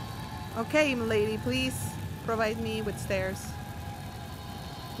 Okay, lady, please provide me with stairs.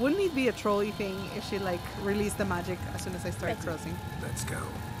 Wouldn't it be a trolly thing if she, like, released the magic as soon as I start crossing? Let's go.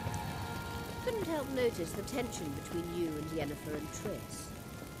 Couldn't help notice the tension between you and Yennefer and Triss.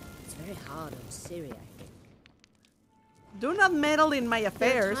 It's very hard on Ciri, I think. Do not meddle in my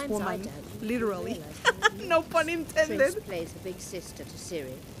affairs, woman. Literally. No pun intended. Triss plays the big sister to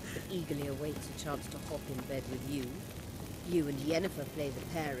Ciri, but eagerly awaits a chance to hop in bed with you. You and Yennefer play the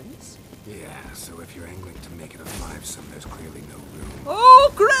parents. Yeah, so if you're angling to make it a fivesome, there's clearly no room.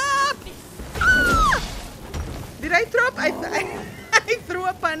 Oh, crap! Ah! Did I throw up? I threw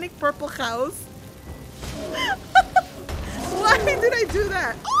a panic purple house. Why did I do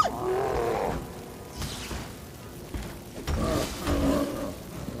that? Oh!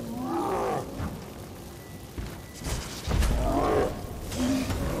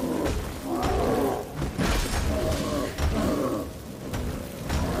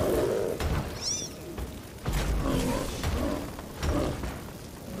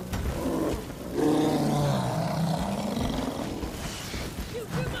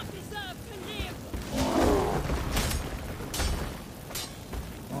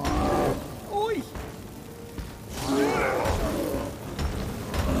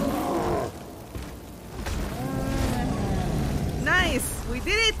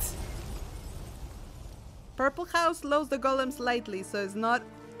 Purple house loads the golem slightly, so it's not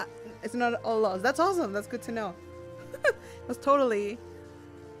all lost. That's awesome. That's good to know. It was totally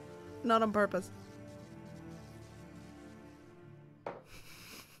not on purpose.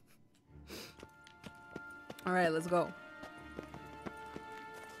 All right, let's go.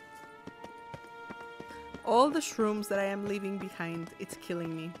 All the shrooms that I am leaving behind, it's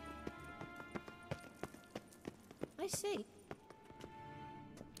killing me. I see.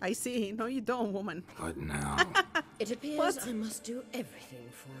 I see. No, you don't, woman. What now? It appears What? I must do everything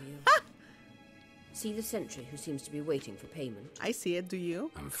for you. See the sentry who seems to be waiting for payment? I see it. Do you?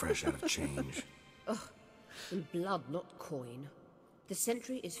 I'm fresh out of change. Ugh, in blood, not coin. The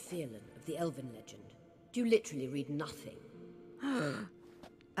sentry is Fearlan of the Elven legend. Do you literally read nothing?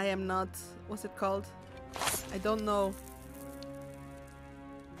 I am not. What's it called? I don't know.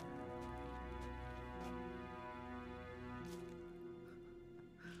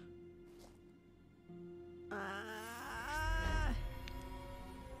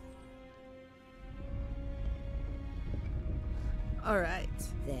 All right.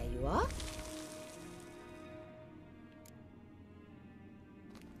 There you are.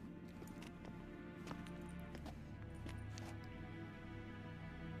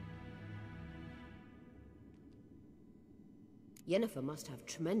 Yennefer must have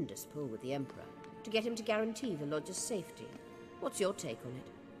tremendous pull with the Emperor to get him to guarantee the Lodge's safety. What's your take on it?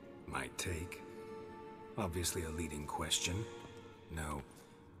 My take? Obviously a leading question. No.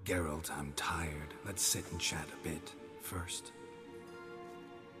 Geralt, I'm tired. Let's sit and chat a bit first.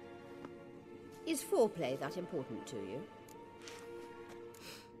 Is foreplay that important to you?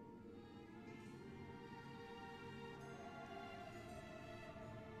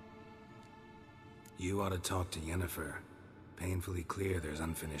 You ought to talk to Yennefer. Painfully clear there's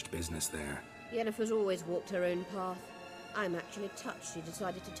unfinished business there. Yennefer's always walked her own path. I'm actually touched she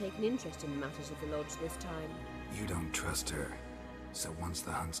decided to take an interest in the matters of the Lodge this time. You don't trust her. So once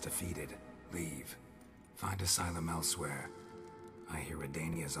the hunt's defeated, leave. Find asylum elsewhere. I hear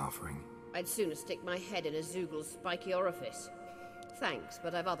Redania's offering. I'd sooner stick my head in a Zoogl's spiky orifice. Thanks,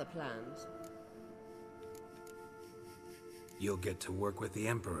 but I've other plans. You'll get to work with the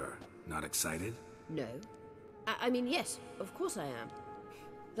Emperor. Not excited? No. I mean, yes, of course I am.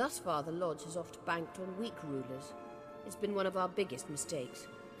 Thus far, the Lodge has oft banked on weak rulers. It's been one of our biggest mistakes.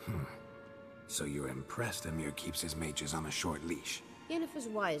 So you're impressed Emir keeps his mages on a short leash? Yennefer's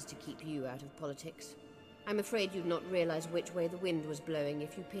wise to keep you out of politics. I'm afraid you'd not realize which way the wind was blowing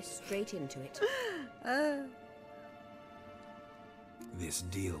if you pissed straight into it. This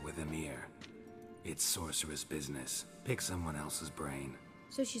deal with Emir. It's sorceress business. Pick someone else's brain.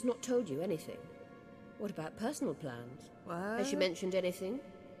 So she's not told you anything? What about personal plans? What? Has she mentioned anything?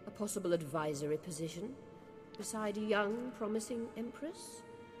 A possible advisory position? Beside a young, promising empress?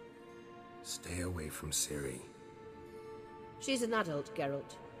 Stay away from Ciri. She's an adult,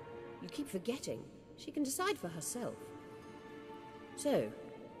 Geralt. You keep forgetting. She can decide for herself. So,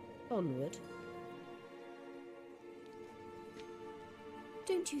 onward.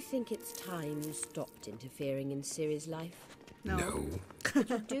 Don't you think it's time you stopped interfering in Ciri's life? No. But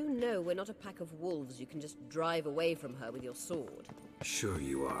you do know we're not a pack of wolves you can just drive away from her with your sword. Sure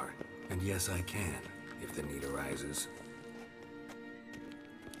you are. And yes, I can, if the need arises.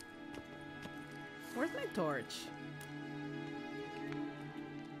 Where's my torch?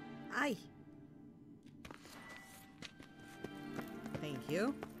 Aye. Thank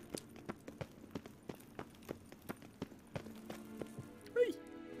you. Hey.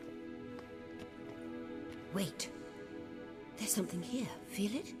 Wait. There's something here.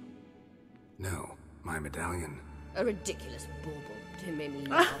 Feel it? No, my medallion. A ridiculous bauble. Don't make me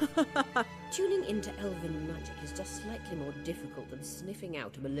laugh. Tuning into elven magic is just slightly more difficult than sniffing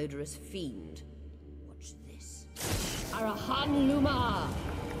out a malodorous fiend. Watch this. Arahan Luma!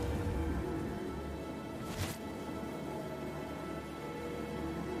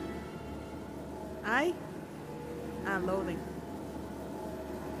 Aye. Loading.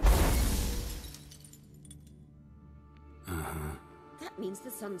 That means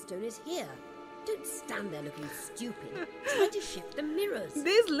the Sunstone is here. Don't stand there looking stupid. Try to shift the mirrors.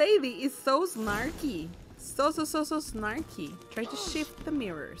 This lady is so snarky. So snarky. Try to shift the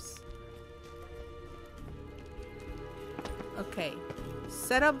mirrors. Okay.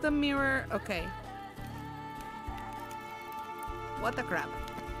 Set up the mirror. Okay. What the crap?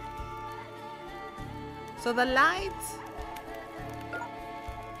 So the light.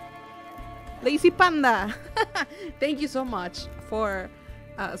 Lazy Panda. Thank you so much for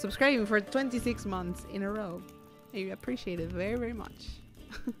subscribing for 26 months in a row. I appreciate it very, very much.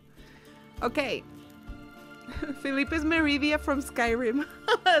 Okay. Felipe's Meridia from Skyrim.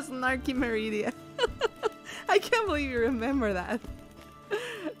 Snarky Meridia. I can't believe you remember that.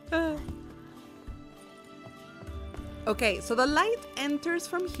 Okay, so the light enters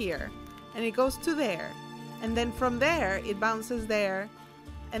from here and it goes to there. And then from there, it bounces there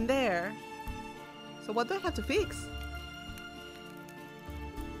and there. So what do I have to fix?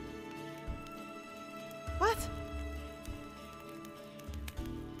 What?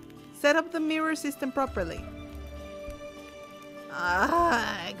 Set up the mirror system properly.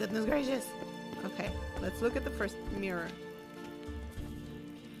 Ah, goodness gracious. Okay, let's look at the first mirror.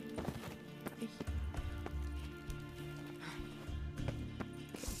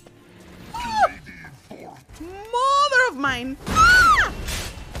 Mother of mine! Ah!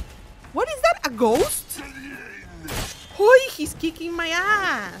 What is that? A ghost? Hoy, he's kicking my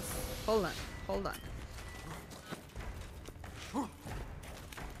ass. Hold on, hold on.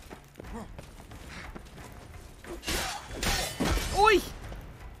 Oi!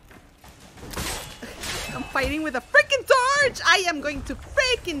 I'm fighting with a freaking torch! I am going to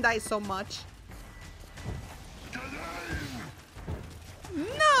freaking die so much.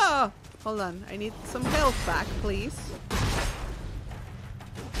 No! Hold on, I need some health back, please.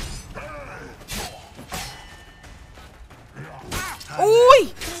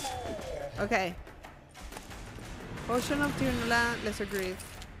 Oi! Okay. Potion of Tirnula, Lesser Grief.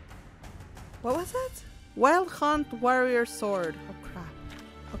 What was that? Wild Hunt Warrior Sword. Oh crap.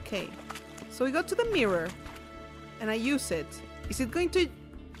 Okay. So we go to the mirror. And I use it. Is it going to...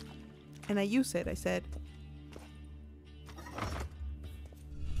 And I use it, I said.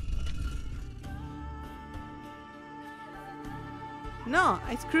 No,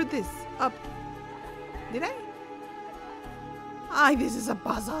 I screwed this up. Did I? Ay, this is a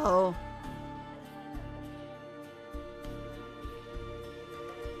puzzle.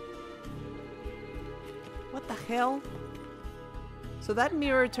 What the hell? So that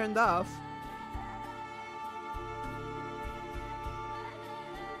mirror turned off.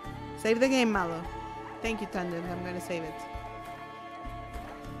 Save the game, Malo. Thank you, Tandem. I'm gonna save it.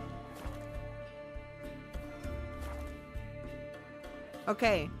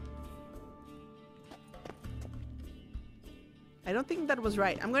 Okay. I don't think that was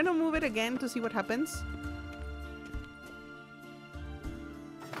right. I'm gonna move it again to see what happens.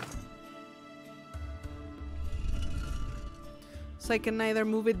 So I can either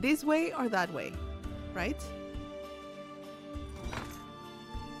move it this way or that way, right?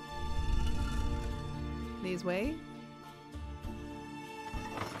 This way.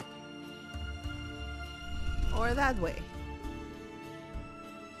 Or that way.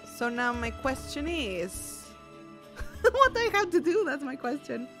 So now my question is... what do I have to do? That's my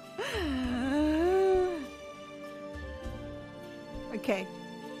question. Okay.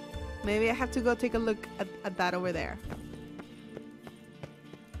 Maybe I have to go take a look at that over there.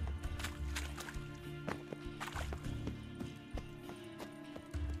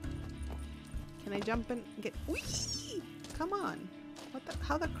 Can I jump and get... Whee! Come on. What the...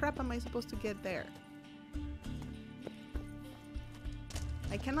 How the crap am I supposed to get there?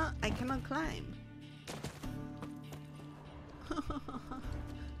 I cannot climb.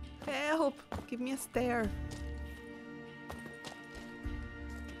 Help! Give me a stair.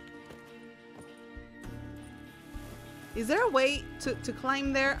 Is there a way to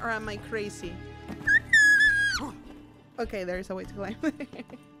climb there, or am I crazy? Okay, there is a way to climb there.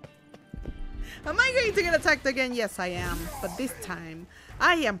 Am I going to get attacked again? Yes, I am. But this time,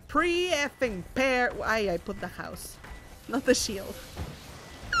 I am pre-effing pair. I put the house, not the shield.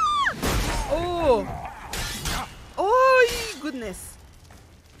 Oh! Oh, goodness.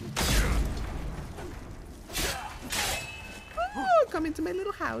 Oh, come into my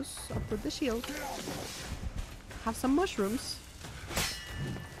little house. I'll put the shield. Have some mushrooms.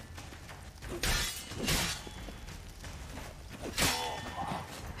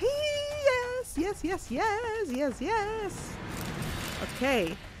 Yes.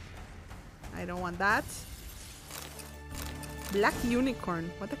 Okay. I don't want that. Black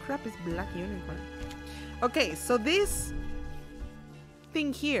unicorn. What the crap is black unicorn? Okay, so this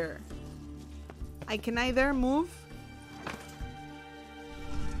thing here, I can either move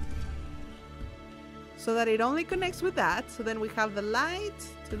so that it only connects with that. So then we have the light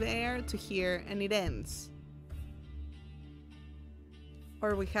to there, to here, and it ends.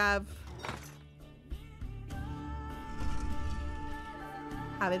 Or we have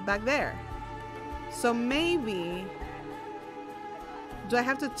it back there. So maybe... Do I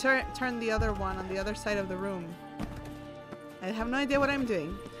have to turn the other one on the other side of the room? I have no idea what I'm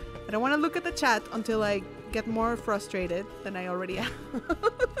doing. I don't want to look at the chat until I get more frustrated than I already am.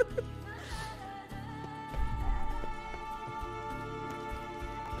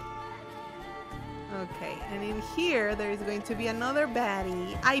 Okay, and in here there is going to be another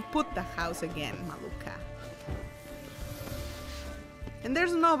baddie. I put the house again, Malukah. And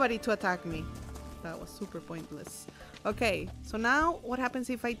there's nobody to attack me. That was super pointless. Okay, so now what happens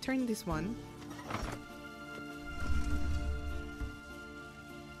if I turn this one?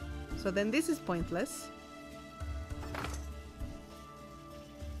 So then this is pointless.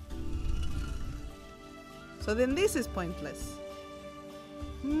 So then this is pointless.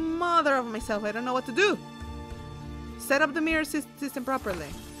 Mother of myself, I don't know what to do. Set up the mirror system properly.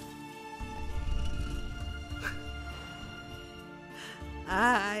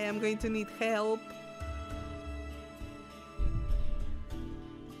 I am going to need help.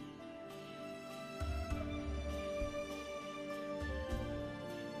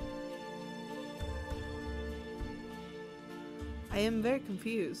 I am very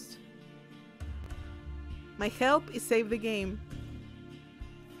confused. My help is save the game.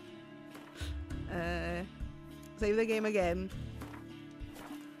 Save the game again.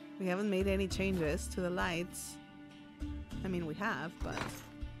 We haven't made any changes to the lights. I mean, we have, but...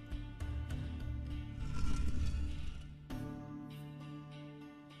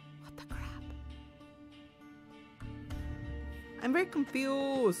 What the crap? I'm very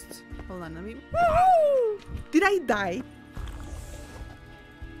confused. Hold on, let me... Woo! Did I die?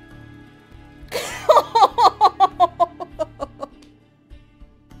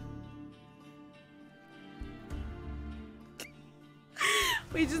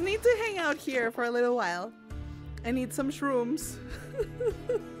 We just need to hang out here for a little while and eat some shrooms.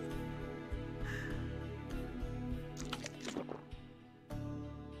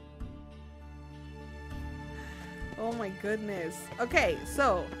 Oh my goodness. Okay,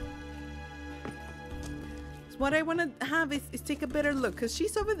 so what I want to have is take a better look, because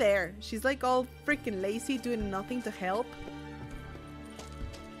she's over there. She's like all freaking lazy, doing nothing to help.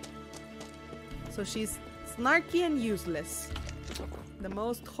 So she's snarky and useless. The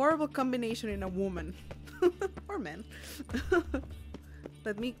most horrible combination in a woman. Or man.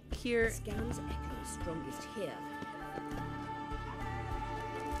 Let me hear. Scan's echo is strongest here.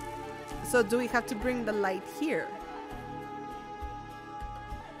 So do we have to bring the light here?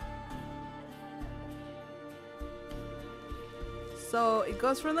 So it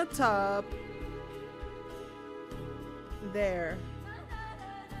goes from the top. There.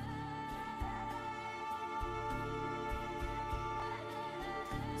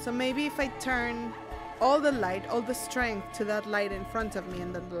 So maybe if I turn all the light, all the strength to that light in front of me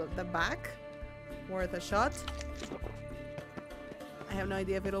and then the back, worth a shot. I have no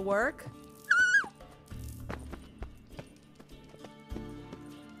idea if it'll work.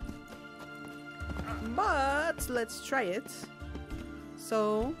 But let's try it.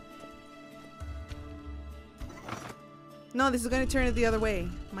 So... No, this is going to turn it the other way.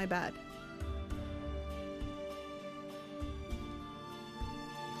 My bad.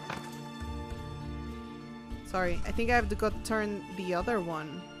 Sorry, I think I have to go turn the other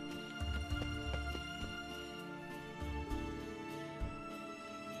one.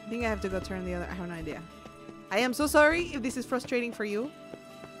 I think I have to go turn the other. I have no idea. I am so sorry if this is frustrating for you.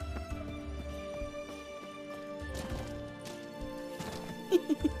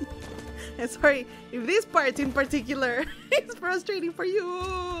 I'm sorry if this part in particular is frustrating for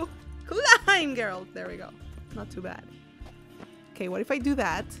you. Climb, girl. There we go. Not too bad. Okay, what if I do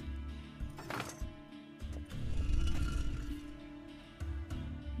that?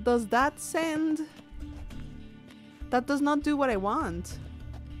 Does that send? That does not do what I want.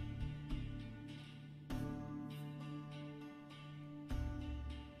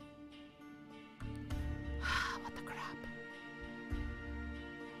 What the crap?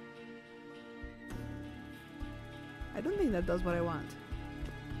 I don't think that does what I want.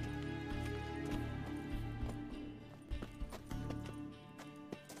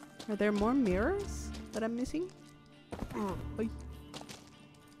 Are there more mirrors that I'm missing? Oh. Oy.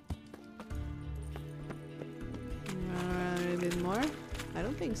 A bit more? I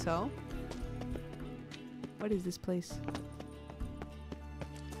don't think so. What is this place?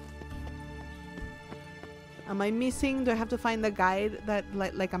 Am I missing? Do I have to find the guide that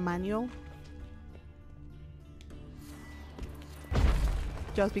like a manual?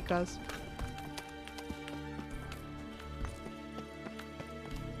 Just because.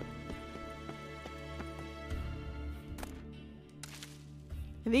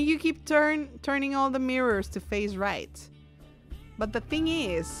 I think you keep turning all the mirrors to face right. But the thing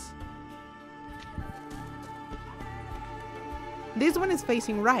is, this one is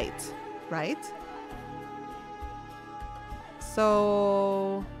facing right, right?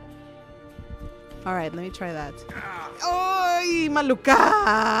 So, all right, let me try that. Oi,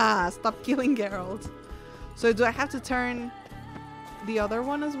 Malukah! Stop killing Geralt. So do I have to turn the other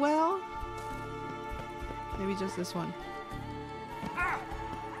one as well? Maybe just this one.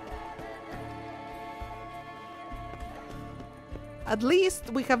 At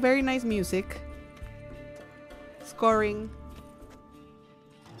least we have very nice music. Scoring.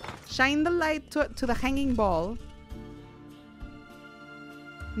 Shine the light to the hanging ball.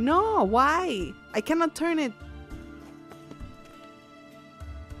 No, why? I cannot turn it.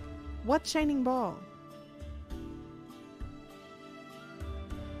 What shining ball?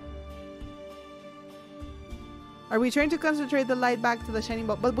 Are we trying to concentrate the light back to the shining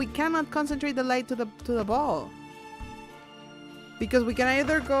ball? But we cannot concentrate the light to the ball. Because we can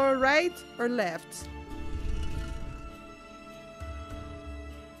either go right or left.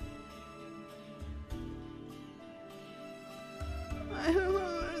 I don't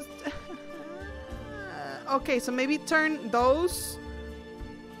understand. Okay, so maybe turn those.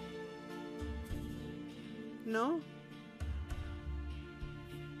 No?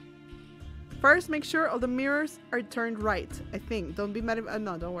 First, make sure all the mirrors are turned right, I think. Don't be mad at...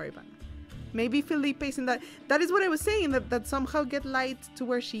 no, don't worry about it. Maybe Felipe's in that... That is what I was saying, that somehow get light to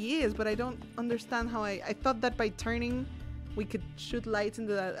where she is, but I don't understand how I thought that by turning, we could shoot lights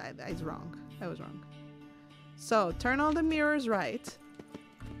into that... I was wrong. I was wrong. So, turn all the mirrors right.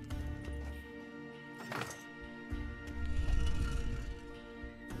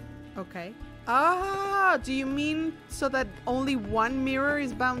 Okay. Ah, do you mean so that only one mirror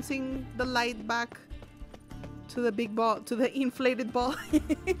is bouncing the light back to the big ball, to the inflated ball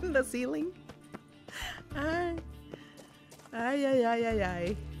in the ceiling? Ay, ay, ay, ay, ay,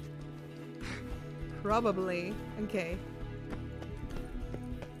 ay. Probably. Okay.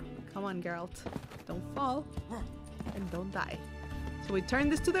 Come on, Geralt. Don't fall. And don't die. So we turn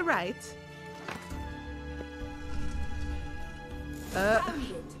this to the right.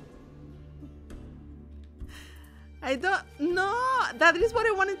 I don't know. That is what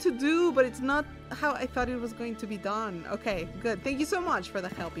I wanted to do, but it's not how I thought it was going to be done. Okay, good. Thank you so much for the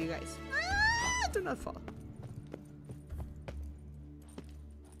help, you guys. Ah, do not fall.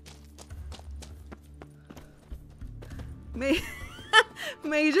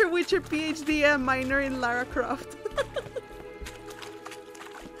 Major Witcher PhD and minor in Lara Croft.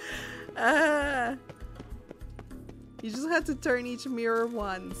 You just had to turn each mirror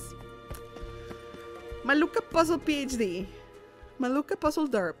once. Malukah Puzzle PhD. Malukah Puzzle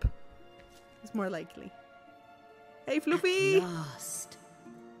Derp. It's more likely. Hey, Floopy! At last.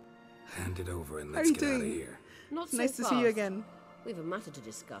 Hand it over and let's get out of here. Not so nice to see you again. We have a matter to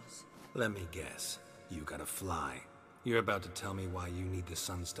discuss. Let me guess. You gotta fly. You're about to tell me why you need the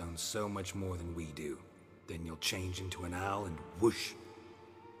Sunstone so much more than we do. Then you'll change into an owl and whoosh.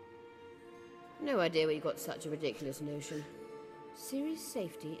 No idea where you got such a ridiculous notion. Ciri's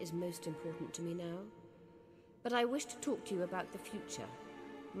safety is most important to me now. But I wish to talk to you about the future.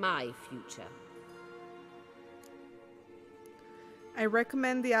 My future. I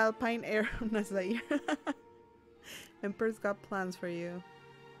recommend the Alpine Air of Nazair. Emperor's got plans for you.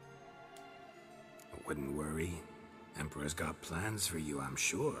 Wouldn't worry. Emperor's got plans for you, I'm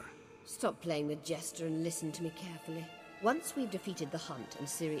sure. Stop playing the jester and listen to me carefully. Once we've defeated the hunt and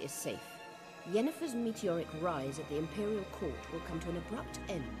Ciri is safe, Yennefer's meteoric rise at the Imperial Court will come to an abrupt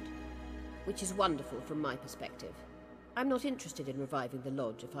end. Which is wonderful from my perspective. I'm not interested in reviving the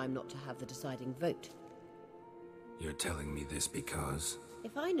Lodge if I'm not to have the deciding vote. You're telling me this because...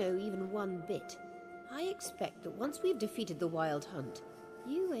 If I know even one bit, I expect that once we've defeated the Wild Hunt,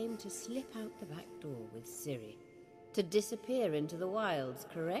 you aim to slip out the back door with Ciri. To disappear into the wilds,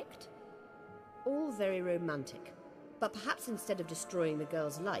 correct? All very romantic. But perhaps instead of destroying the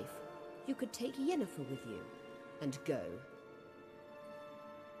girl's life, you could take Yennefer with you and go.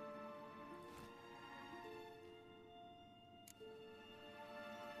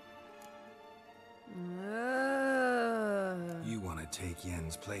 You want to take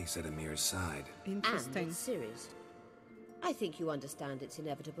Yen's place at Amir's side. Interesting. And Ciri's. I think you understand it's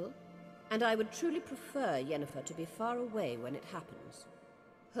inevitable. And I would truly prefer Yennefer to be far away when it happens.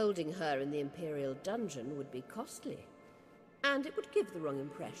 Holding her in the Imperial dungeon would be costly. And it would give the wrong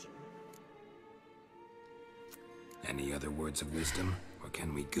impression. Any other words of wisdom? Or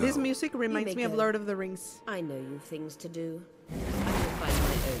can we go? This music reminds me of Lord of the Rings. I know you've things to do. I will find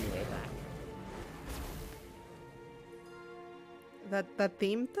my own way back. That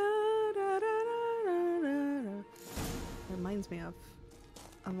theme reminds me of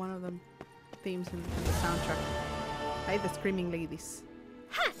one of the themes in the soundtrack. Hi, the screaming ladies.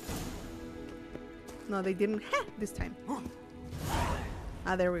 Ha! No, they didn't ha this time.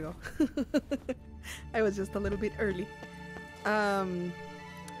 Ah, there we go. I was just a little bit early.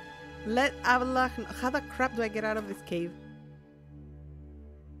 Let Avila... How the crap do I get out of this cave?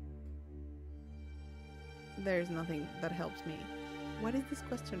 There's nothing that helps me. What is this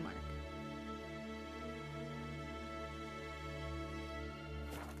question mark?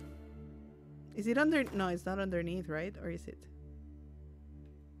 Is it under... No, it's not underneath, right? Or is it?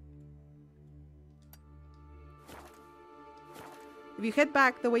 If you head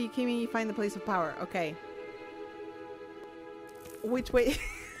back the way you came in, you find the place of power. Okay. Which way?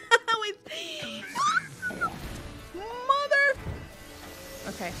 Mother!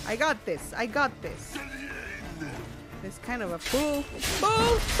 Okay, I got this. I got this. This kind of a fool.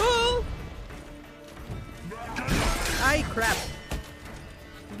 Fool! Fool! Ay, crap.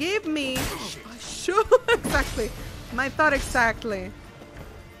 Give me... Sure, exactly. My thought exactly.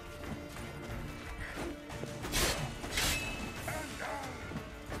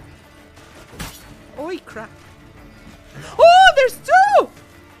 Oi, crap. Oh, there's two!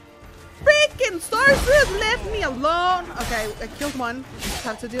 Freaking sorcerers, let me alone. Okay, I killed one. I just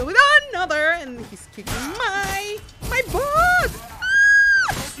have to deal with another, and he's kicking my butt.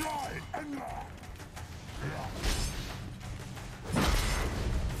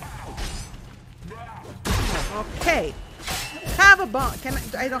 Okay. Have a bomb.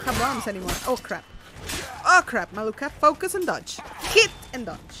 I don't have bombs anymore. Oh crap. Oh crap, Malukah, focus and dodge. Hit and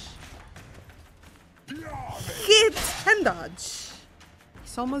dodge. Hit and dodge.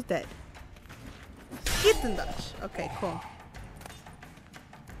 He's almost dead. Hit and dodge. Okay, cool.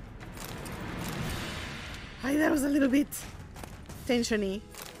 Hi, that was a little bit tensiony.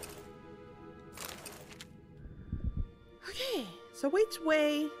 Okay, so which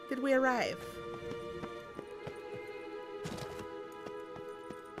way did we arrive?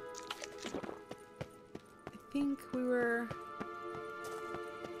 I think we were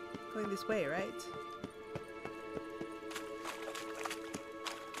going this way, right?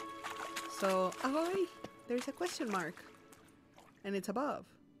 So, oh, there's a question mark. And it's above.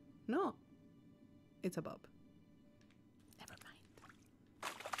 No, it's above. Never mind.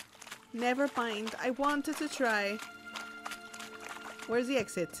 Never mind. I wanted to try. Where's the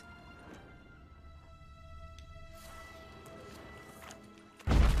exit?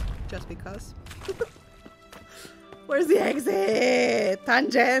 Just because. Where's the exit?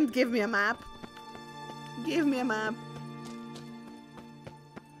 Tangent, give me a map. Give me a map.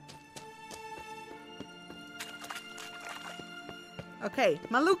 Okay,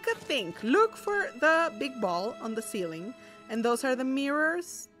 Malukah, think. Look for the big ball on the ceiling. And those are the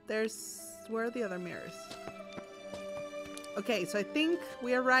mirrors. Where are the other mirrors? Okay, so I think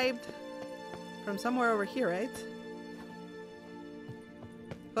we arrived from somewhere over here, right?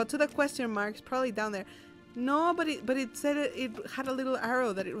 Go to the question marks, probably down there. No, but it said it had a little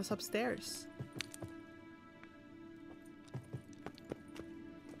arrow that it was upstairs.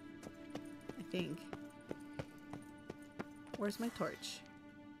 I think. Where's my torch?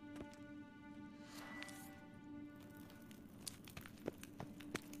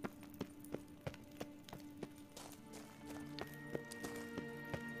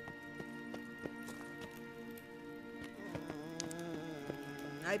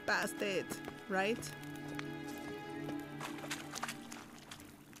 I passed it, right?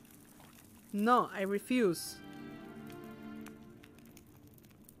 No, I refuse.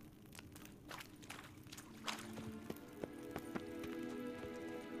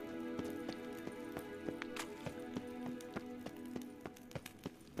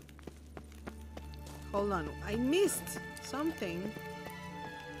 Hold on, I missed something.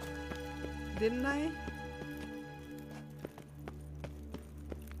 Didn't I?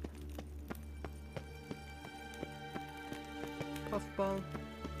 Puffball.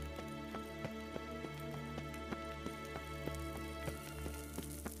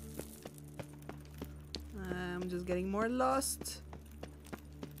 I'm just getting more lost.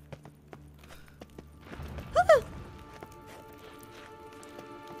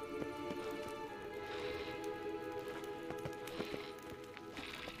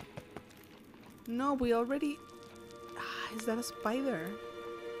 No, we already... is that a spider?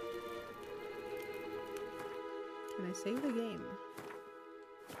 Can I save the game?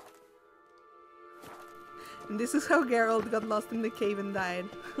 And this is how Geralt got lost in the cave and died.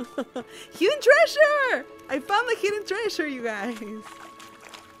 Hidden treasure! I found the hidden treasure, you guys!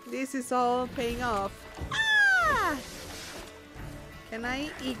 This is all paying off. Ah! Can I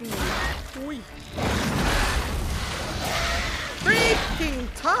ignore? Oi. Freaking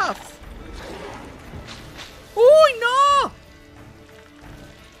tough! Oh no!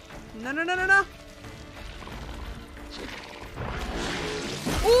 No, no, no, no, no!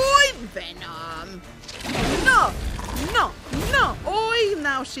 Oi, Venom! No! No! No! Oi!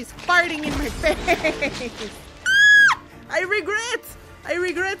 Now she's farting in my face! Ah! I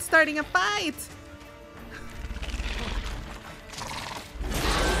regret starting a fight!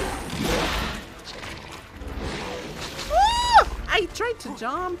 Oh! I tried to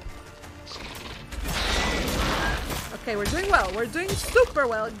jump. Okay, we're doing well. We're doing super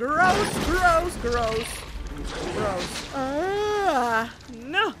well. Gross, gross, gross. Gross. Ah,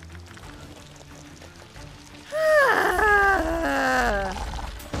 no. Ah.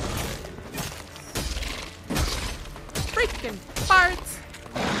 Freaking farts.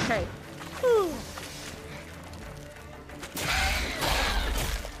 Okay. Whew.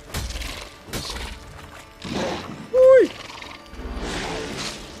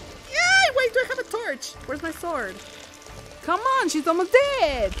 Yay! Wait, do I have a torch? Where's my sword? Come on, she's almost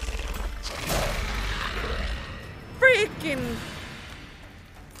dead. Freaking.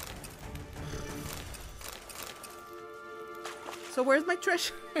 So where's my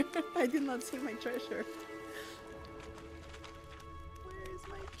treasure? I did not see my treasure. Where is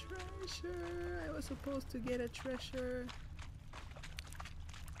my treasure? I was supposed to get a treasure.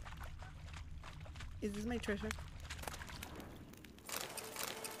 Is this my treasure?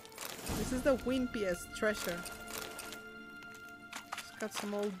 This is the wimpiest treasure. It's got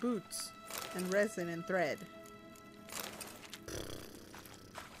some old boots. And resin and thread.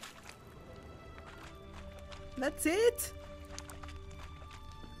 That's it?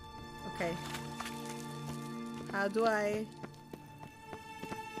 Okay. How do I...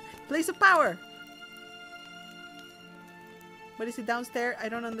 Place of power! What is it downstairs? I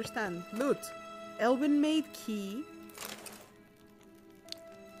don't understand. Loot. Elven-made key.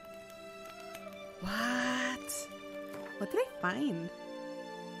 What? What did I find?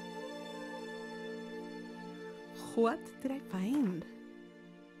 What did I find?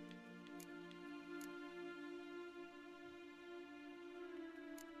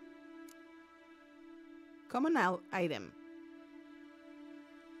 Common item.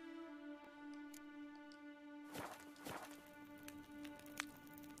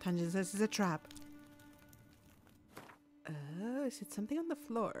 Tanjin says it's a trap. Oh, is it something on the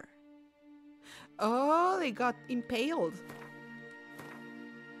floor? Oh, they got impaled.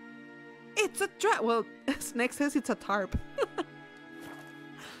 It's a trap. Well, Snake says it's a tarp.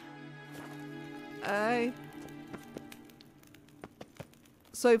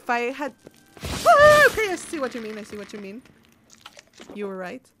 So if I had... Oh, okay, I see what you mean. I see what you mean. You were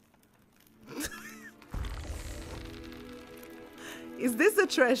right. Is this the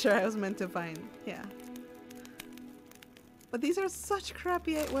treasure I was meant to find? Yeah. But these are such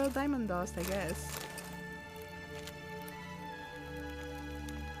crappy... Well, diamond dust, I guess.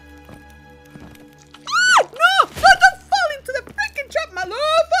 Ah! No! No, don't fall into the freaking trap,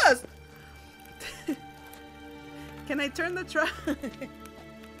 Malukah! Can I turn the trap?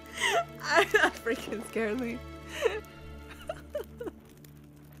 That freaking scared me.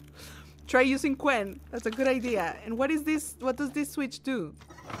 Try using Quen. That's a good idea. And what is this? What does this switch do?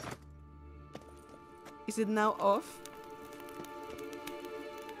 Is it now off?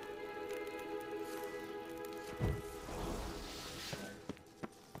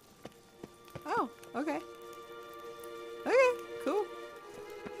 Oh, okay. Okay, cool.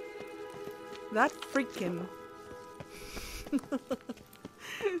 That freaking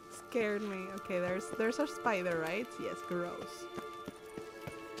scared me. Okay, there's a spider, right? Yes, gross.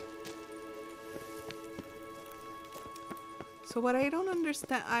 So what I don't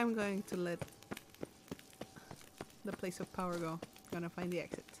understand, I'm going to let the place of power go. I'm gonna find the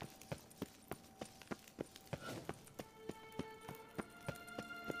exit.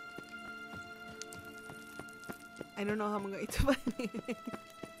 I don't know how I'm going to find it.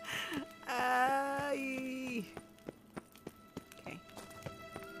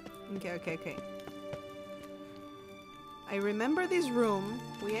 Okay. I remember this room.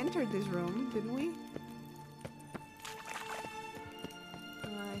 We entered this room, didn't we?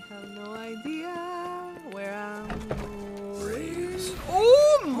 I have no idea where I'm going.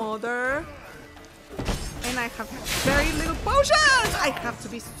 Oh, mother! And I have very little potions! I have to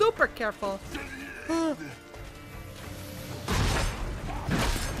be super careful. Woo!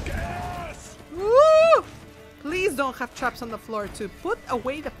 Please don't have traps on the floor too. Put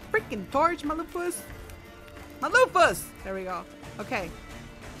away the freaking torch, Malufus. Malufus! There we go. Okay.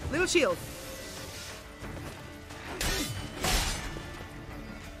 Little shield.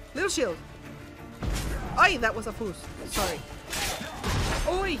 Little shield. Oi, that was a foos. Sorry.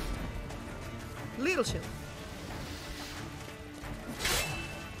 Oi! Little shield.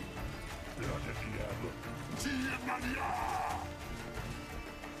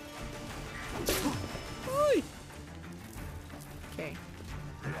 Oi! Okay.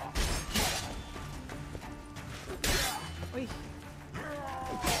 Oi.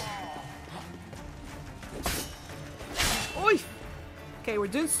 Oi! Okay, we're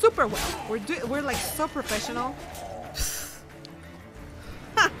doing super well. We're like so professional.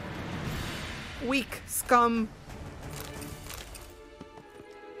 Ha! Weak scum.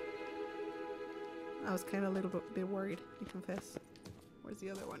 I was kind of a little bit worried, I confess. Where's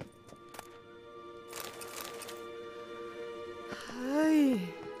the other one? Hi.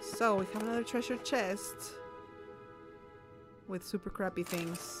 So we have another treasure chest with super crappy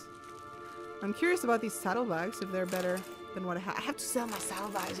things. I'm curious about these saddlebags, if they're better than what I have. I have to sell my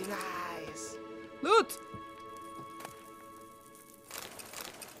saddlebags, you guys. Loot!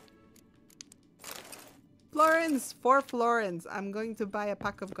 Florins! 4 florins. I'm going to buy a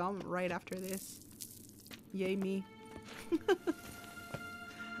pack of gum right after this. Yay me.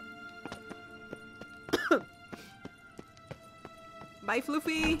 Bye,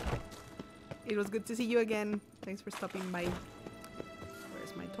 Floofy! It was good to see you again. Thanks for stopping by.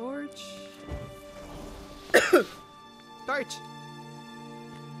 Where's my torch? Torch!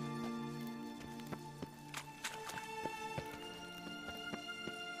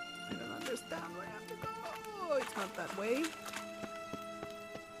 I don't understand where I have to go. Oh, it's not that way.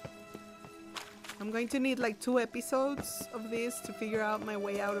 I'm going to need like 2 episodes of this to figure out my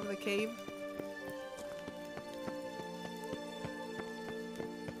way out of the cave.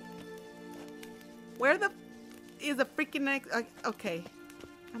 Where the is the freaking next? Okay,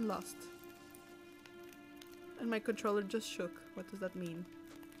 I'm lost. And my controller just shook. What does that mean?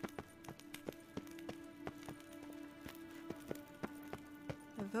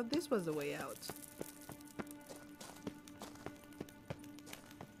 I thought this was the way out.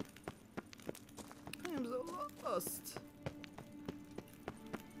 I am so lost.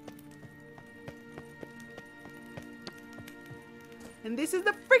 And this is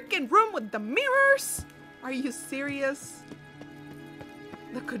the freaking room with the mirrors? Are you serious?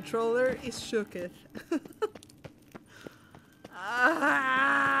 The controller is shooketh.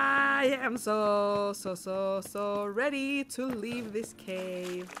 I am so ready to leave this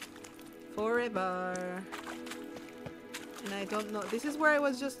cave forever. And I don't know. This is where I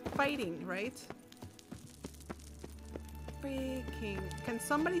was just fighting, right? Freaking. Can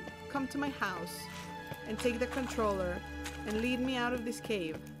somebody come to my house and take the controller and lead me out of this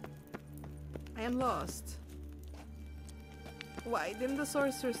cave? I am lost. Why didn't the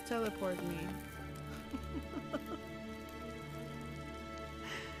sorcerers teleport me?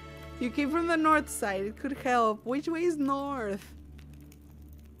 You came from the north side. It could help. Which way is north?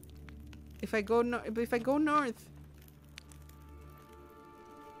 If I go north.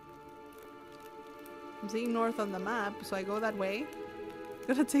 I'm seeing north on the map, so I go that way. It's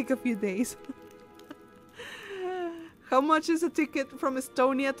gonna take a few days. How much is a ticket from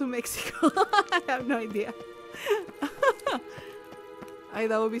Estonia to Mexico? I have no idea.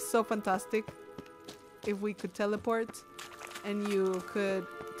 That would be so fantastic if we could teleport and you could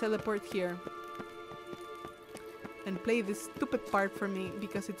teleport here and play this stupid part for me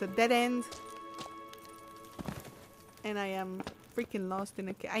because it's a dead end and I am freaking lost in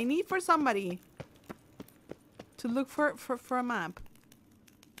a cave. I need for somebody to look for a map.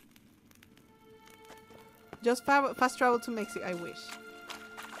 Just fast travel to Mexico. I wish.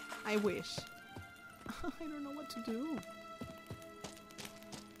 I wish. I don't know what to do.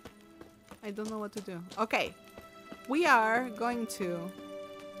 I don't know what to do. Okay. We are going to...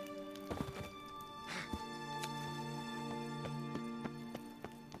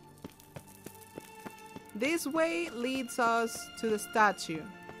 This way leads us to the statue.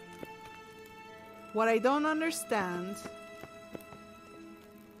 What I don't understand...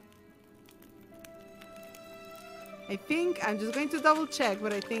 I think, I'm just going to double check,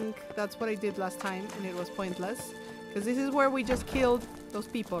 but I think that's what I did last time and it was pointless. Because this is where we just killed those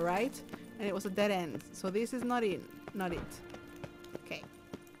people, right? And it was a dead end. So this is not it. Okay.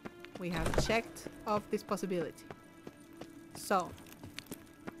 We have checked off this possibility. So.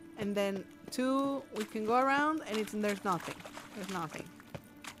 And then 2, we can go around and there's nothing. There's nothing.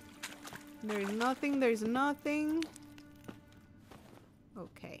 There's nothing.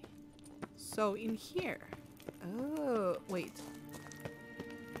 Okay. So in here. Oh, wait.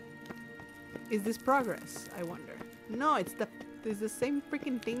 Is this progress? I wonder. No, it's the same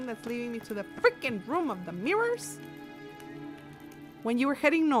freaking thing that's leading me to the freaking room of the mirrors. When you were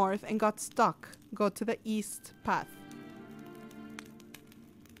heading north and got stuck, go to the east path.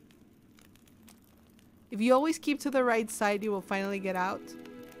 If you always keep to the right side, you will finally get out.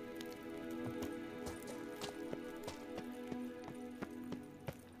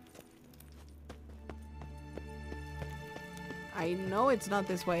 I know it's not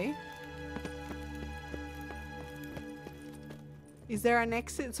this way. Is there an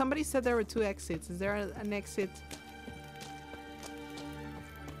exit? Somebody said there were 2 exits. Is there an exit?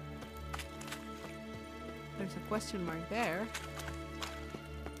 There's a question mark there.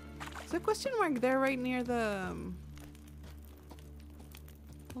 There's a question mark there right near the...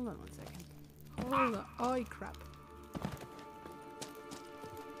 Hold on 1 second. Hold on. Oh, crap.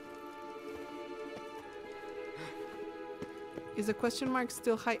 Is the question mark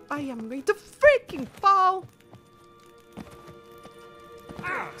still high? I am going to freaking fall!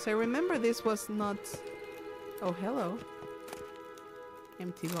 So I remember this was not... Oh, hello.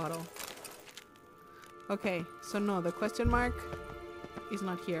 Empty bottle. Okay, so no, the question mark is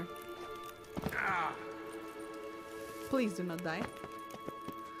not here. Please do not die.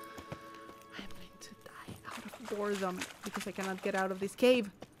 I'm going to die out of boredom because I cannot get out of this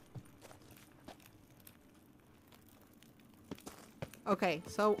cave. Okay,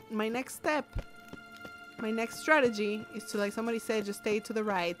 so my next step, my next strategy is to, like somebody said, just stay to the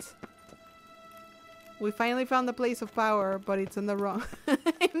right. We finally found the place of power, but it's in the wrong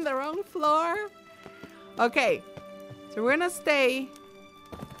in the wrong floor. Okay, so we're gonna stay.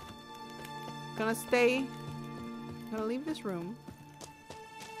 I'm gonna leave this room.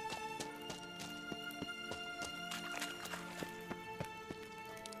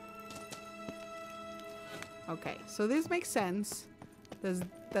 Okay, so this makes sense.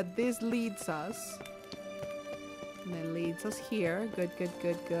 That this leads us. And then leads us here. Good, good,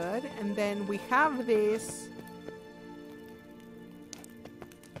 good, good. And then we have this.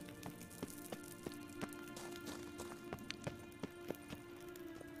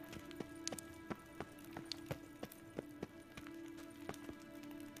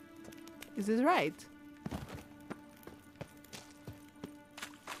 Is this right?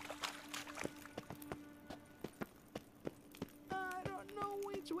 I don't know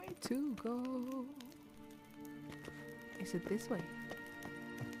which way to go. Is it this way?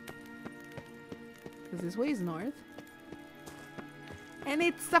 Because this way is north. And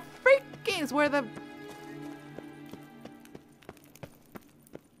it's the freaking... It's where the...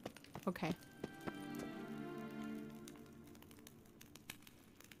 Okay.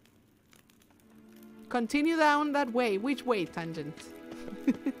 Continue down that way. Which way, tangent?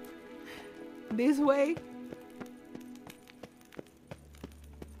 This way?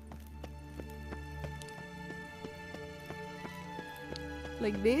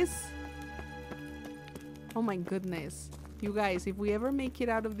 Like this? Oh my goodness. You guys, if we ever make it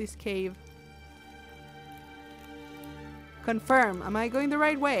out of this cave... Confirm. Am I going the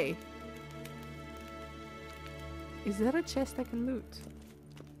right way? Is that a chest I can loot?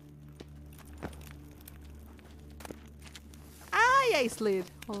 I slid.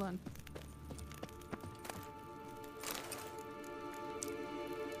 Hold on.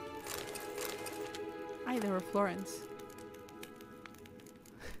 Ay, there were Florence.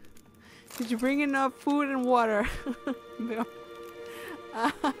 Did you bring enough food and water? No.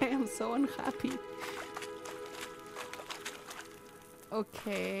 I am so unhappy.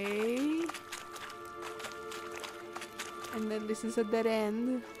 Okay. And then this is a dead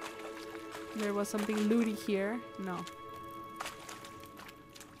end. There was something looty here. No.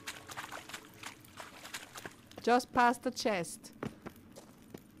 Just past the chest.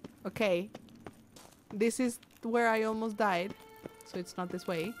 Okay. This is where I almost died. So it's not this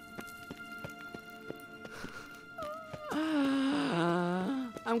way.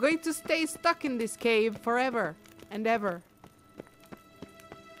 I'm going to stay stuck in this cave forever and ever.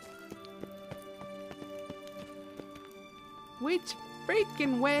 Which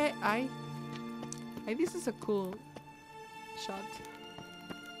freaking way? This is a cool shot.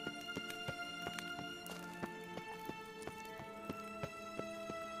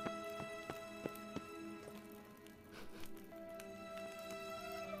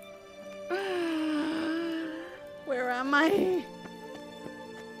 Where am I?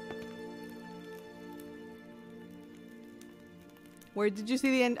 Where did you see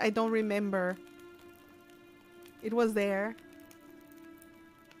the end? I don't remember. It was there.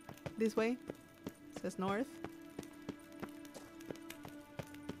 This way. It says north.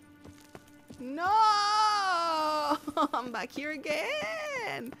 No! I'm back here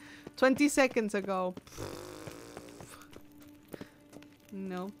again. 20 seconds ago.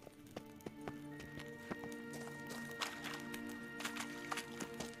 No.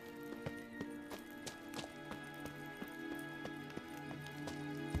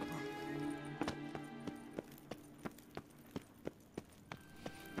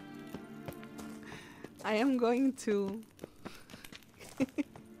 I am going to...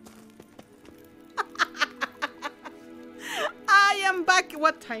 I am back.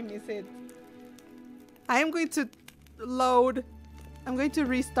 What time is it? I am going to load. I'm going to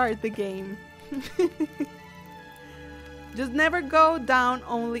restart the game. Just never go down,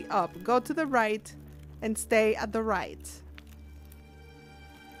 only up. Go to the right and stay at the right.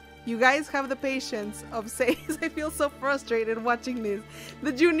 You guys have the patience of saying, I feel so frustrated watching this.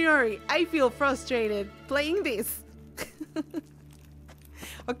 The Juniori, I feel frustrated playing this.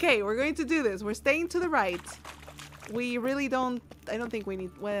 Okay, we're going to do this. We're staying to the right. We really don't, I don't think we need,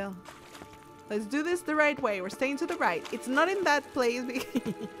 well, let's do this the right way. We're staying to the right. It's not in that place.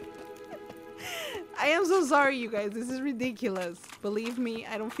 I am so sorry, you guys. This is ridiculous. Believe me,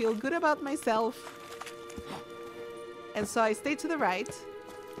 I don't feel good about myself. And so I stay to the right.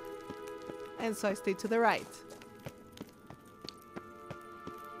 And so I stay to the right.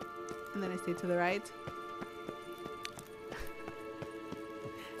 And then I stay to the right.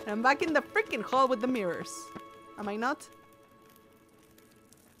 And I'm back in the freaking hall with the mirrors. Am I not?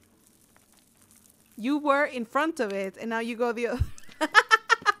 You were in front of it and now you go the other.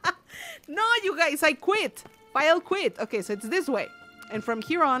 No, you guys, I quit. File quit. Okay, so it's this way. And from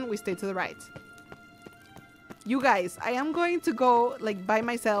here on, we stay to the right. You guys, I am going to go, like, buy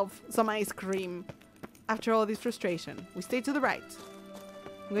myself some ice cream after all this frustration. We stay to the right.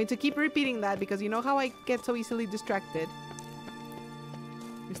 I'm going to keep repeating that because you know how I get so easily distracted.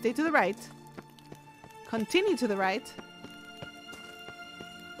 We stay to the right. continue to the right.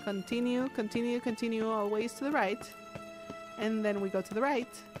 Continue, continue, continue, always to the right. And then we go to the right.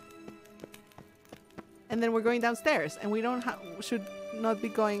 And then we're going downstairs. And we don't should not be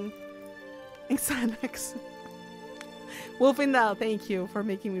going in Xanax. Wolfendal, thank you for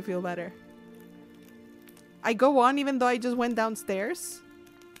making me feel better. I go on even though I just went downstairs.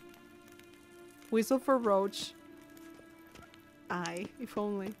 Whistle for Roach. Aye, if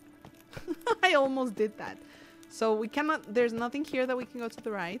only. I almost did that. So we cannot, there's nothing here that we can go to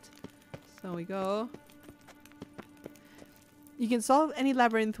the right. So we go. You can solve any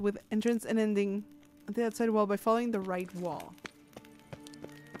labyrinth with entrance and ending on the outside wall by following the right wall.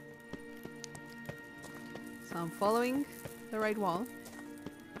 So I'm following the right wall.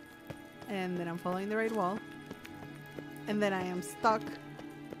 And then I'm following the right wall. And then I am stuck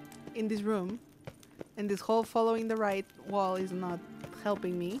in this room. And this whole following the right wall is not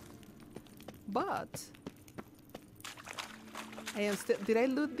helping me. But I am still... Did I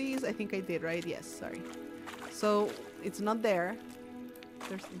loot these? I think I did, right? Yes, sorry. So it's not there.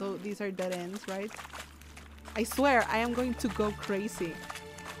 These are dead ends, right? I swear I am going to go crazy.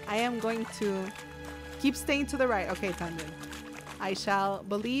 I am going to keep staying to the right. Okay, Tangent. I shall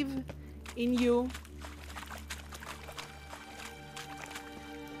believe in you.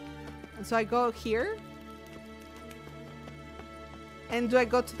 And so I go here. And do I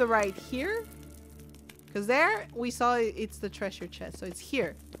go to the right here? Because there we saw it's the treasure chest. So it's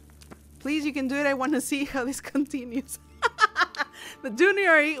here. Please, you can do it. I want to see how this continues. The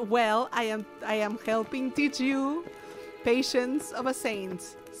junior, well, I am helping teach you patience of a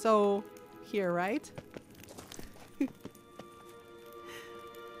saint. So here, right?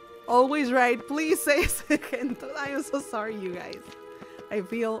 Always right. Please say a second. I am so sorry, you guys. I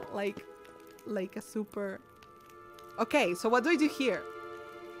feel like a super... Okay, so what do I do here?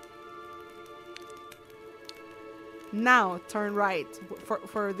 Now turn right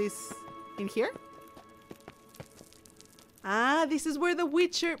for this in here. Ah, this is where the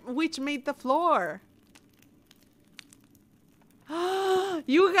witch made the floor.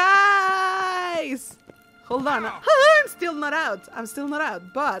 You guys! Hold on. I'm still not out. I'm still not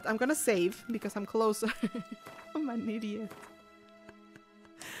out, but I'm gonna save because I'm closer. I'm an idiot.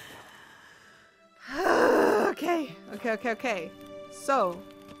 Okay. So,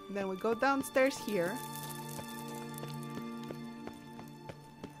 then we go downstairs here.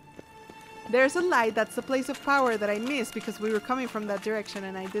 There's a light. That's the place of power that I missed because we were coming from that direction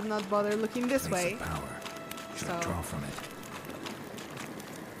and I did not bother looking this way. Place of power. Should I draw from it?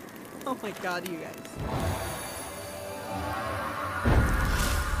 Oh my god, you guys.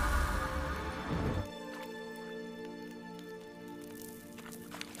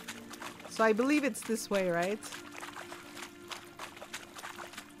 So I believe it's this way, right?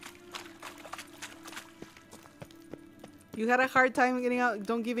 You had a hard time getting out.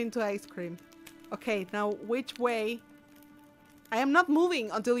 Don't give in to ice cream. Okay, now which way? I am not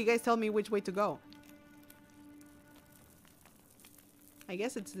moving until you guys tell me which way to go. I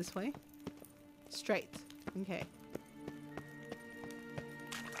guess it's this way. Straight. Okay.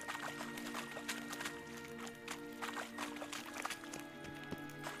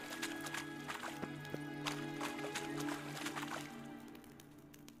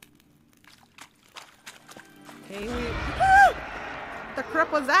 Okay, the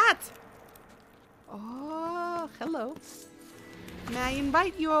crap was that? Oh, hello. May I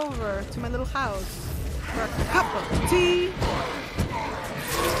invite you over to my little house for a cup of tea?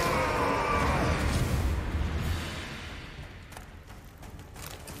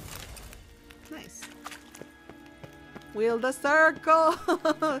 Nice. Will the circle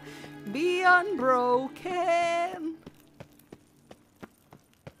be unbroken?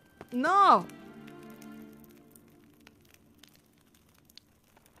 No!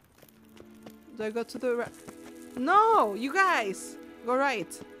 Do I go to the right? No! You guys! Go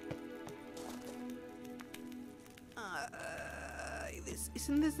right.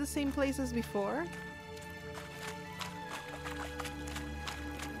 Isn't this the same place as before?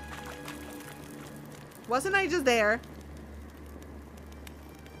 Wasn't I just there?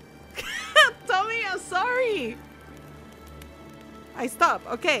 Tommy, I'm sorry! I stop.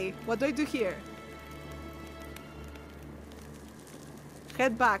 Okay, what do I do here?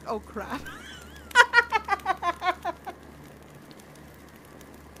 Head back. Oh crap.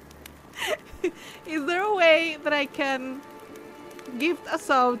 Is there a way that I can gift a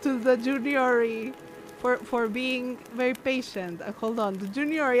sub to the Juniori for being very patient? Hold on, the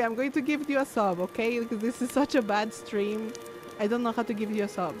Juniori, I'm going to give you a sub, okay? Because this is such a bad stream. I don't know how to give you a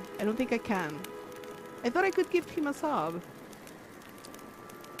sub. I don't think I can. I thought I could give him a sub.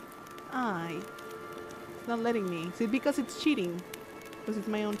 It's not letting me. Is it because it's cheating? Because it's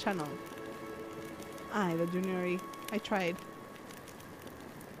my own channel. Ah, the Junior. I tried.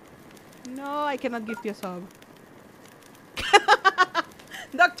 No, I cannot gift you a sub.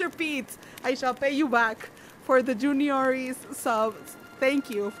 Dr. Pete, I shall pay you back for the Juniori's subs. Thank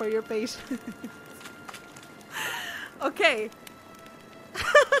you for your patience. Okay.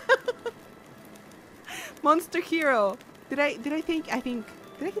 Monster Hero. Did I thank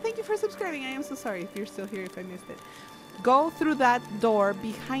you for subscribing? I am so sorry if you're still here if I missed it. Go through that door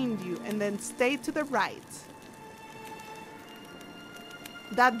behind you and then stay to the right.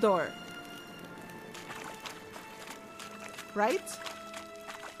 That door. Right?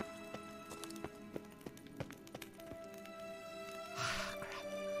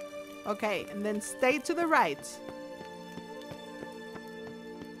 Okay, and then stay to the right.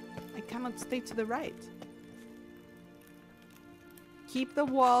 I cannot stay to the right. Keep the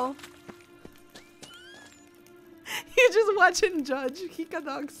wall. You just watch and judge. Hika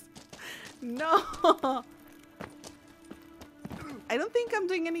dogs. No. I don't think I'm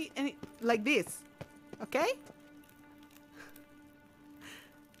doing any like this. Okay?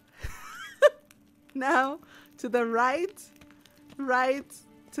 Now to the right. Right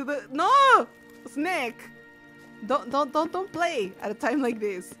to the no! Snake. Don't play at a time like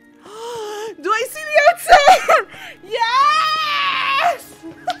this. Do I see the outside? Yes!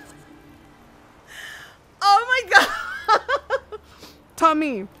 Oh my god!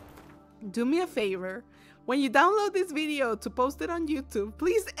 Tommy, do me a favor. When you download this video to post it on YouTube,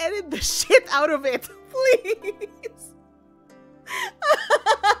 please edit the shit out of it. Please.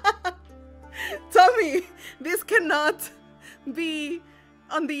 Tommy, this cannot be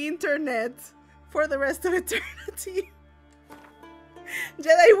on the internet for the rest of eternity.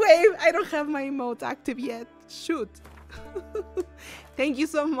 Jedi Wave, I don't have my emote active yet. Shoot. Thank you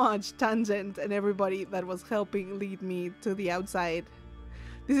so much, Tangent, and everybody that was helping lead me to the outside.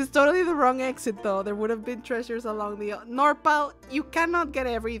 This is totally the wrong exit, though. There would have been treasures along the... Norpal, you cannot get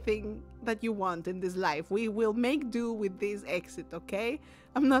everything that you want in this life. We will make do with this exit, okay?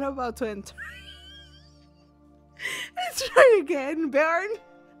 I'm not about to enter. Let's try again. Baron,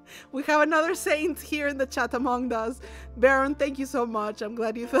 we have another saint here in the chat among us. Baron, thank you so much. I'm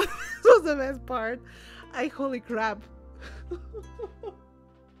glad you thought this was the best part. Holy crap.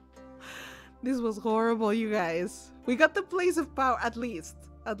 This was horrible, you guys. We got the place of power, at least,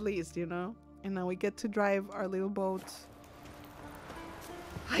 you know? And now we get to drive our little boat.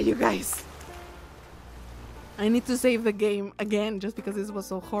 Hi, you guys. I need to save the game again just because this was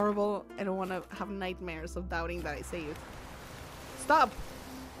so horrible. I don't want to have nightmares of doubting that I saved. Stop!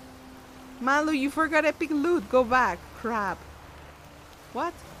 Malu, you forgot epic loot. Go back. Crap.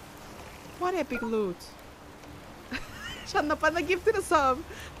 What? What epic loot? Shanda Panda gifted a sub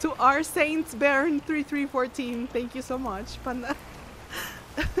to our Saints Baron 3314. Thank you so much, Panda.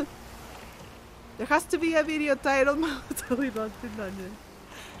 There has to be a video titled Totally Lost in Dungeon.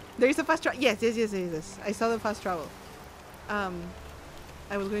 There is a fast travel. Yes. I saw the fast travel.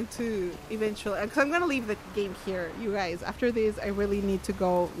 I was going to eventually, because I'm going to leave the game here, you guys. After this, I really need to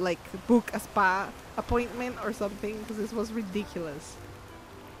go, like, book a spa appointment or something, because this was ridiculous.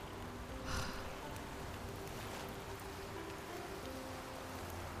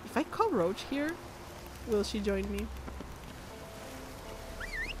 If I call Roach here, will she join me?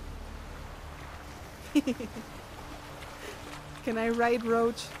 Can I ride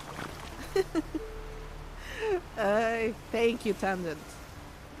Roach? Thank you, Tangent.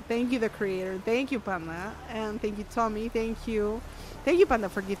 Thank you, the creator. Thank you, Panda. And thank you, Tommy. Thank you. Thank you, Panda,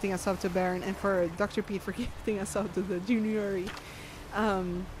 for gifting us up to Baron, and for Dr. Pete for gifting us up to the Junior.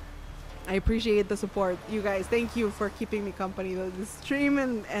 I appreciate the support, you guys. Thank you for keeping me company this stream,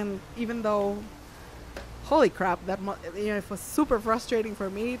 and even though, holy crap, that it was super frustrating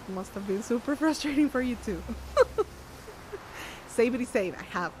for me, it must have been super frustrating for you too. Savity save, I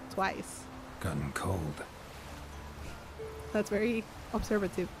have twice. Gotten cold. That's very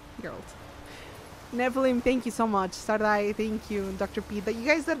observative, girls. Nephilim, thank you so much. Sardai, thank you. Dr. P, you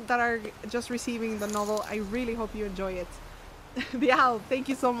guys that are just receiving the novel, I really hope you enjoy it. The Owl, thank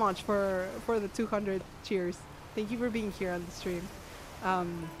you so much for the 200 cheers. Thank you for being here on the stream.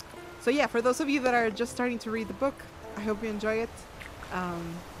 So yeah, for those of you that are just starting to read the book, I hope you enjoy it.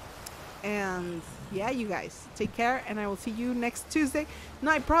 And yeah, you guys, take care, and I will see you next Tuesday.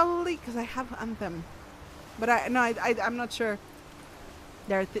 No, I probably, because I have Anthem. But I'm not sure.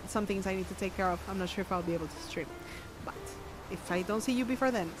 There are some things I need to take care of. I'm not sure if I'll be able to stream. But if I don't see you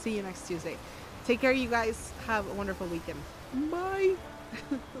before then, see you next Tuesday. Take care, you guys. Have a wonderful weekend. Bye.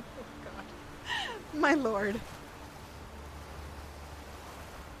 Oh, God. My lord.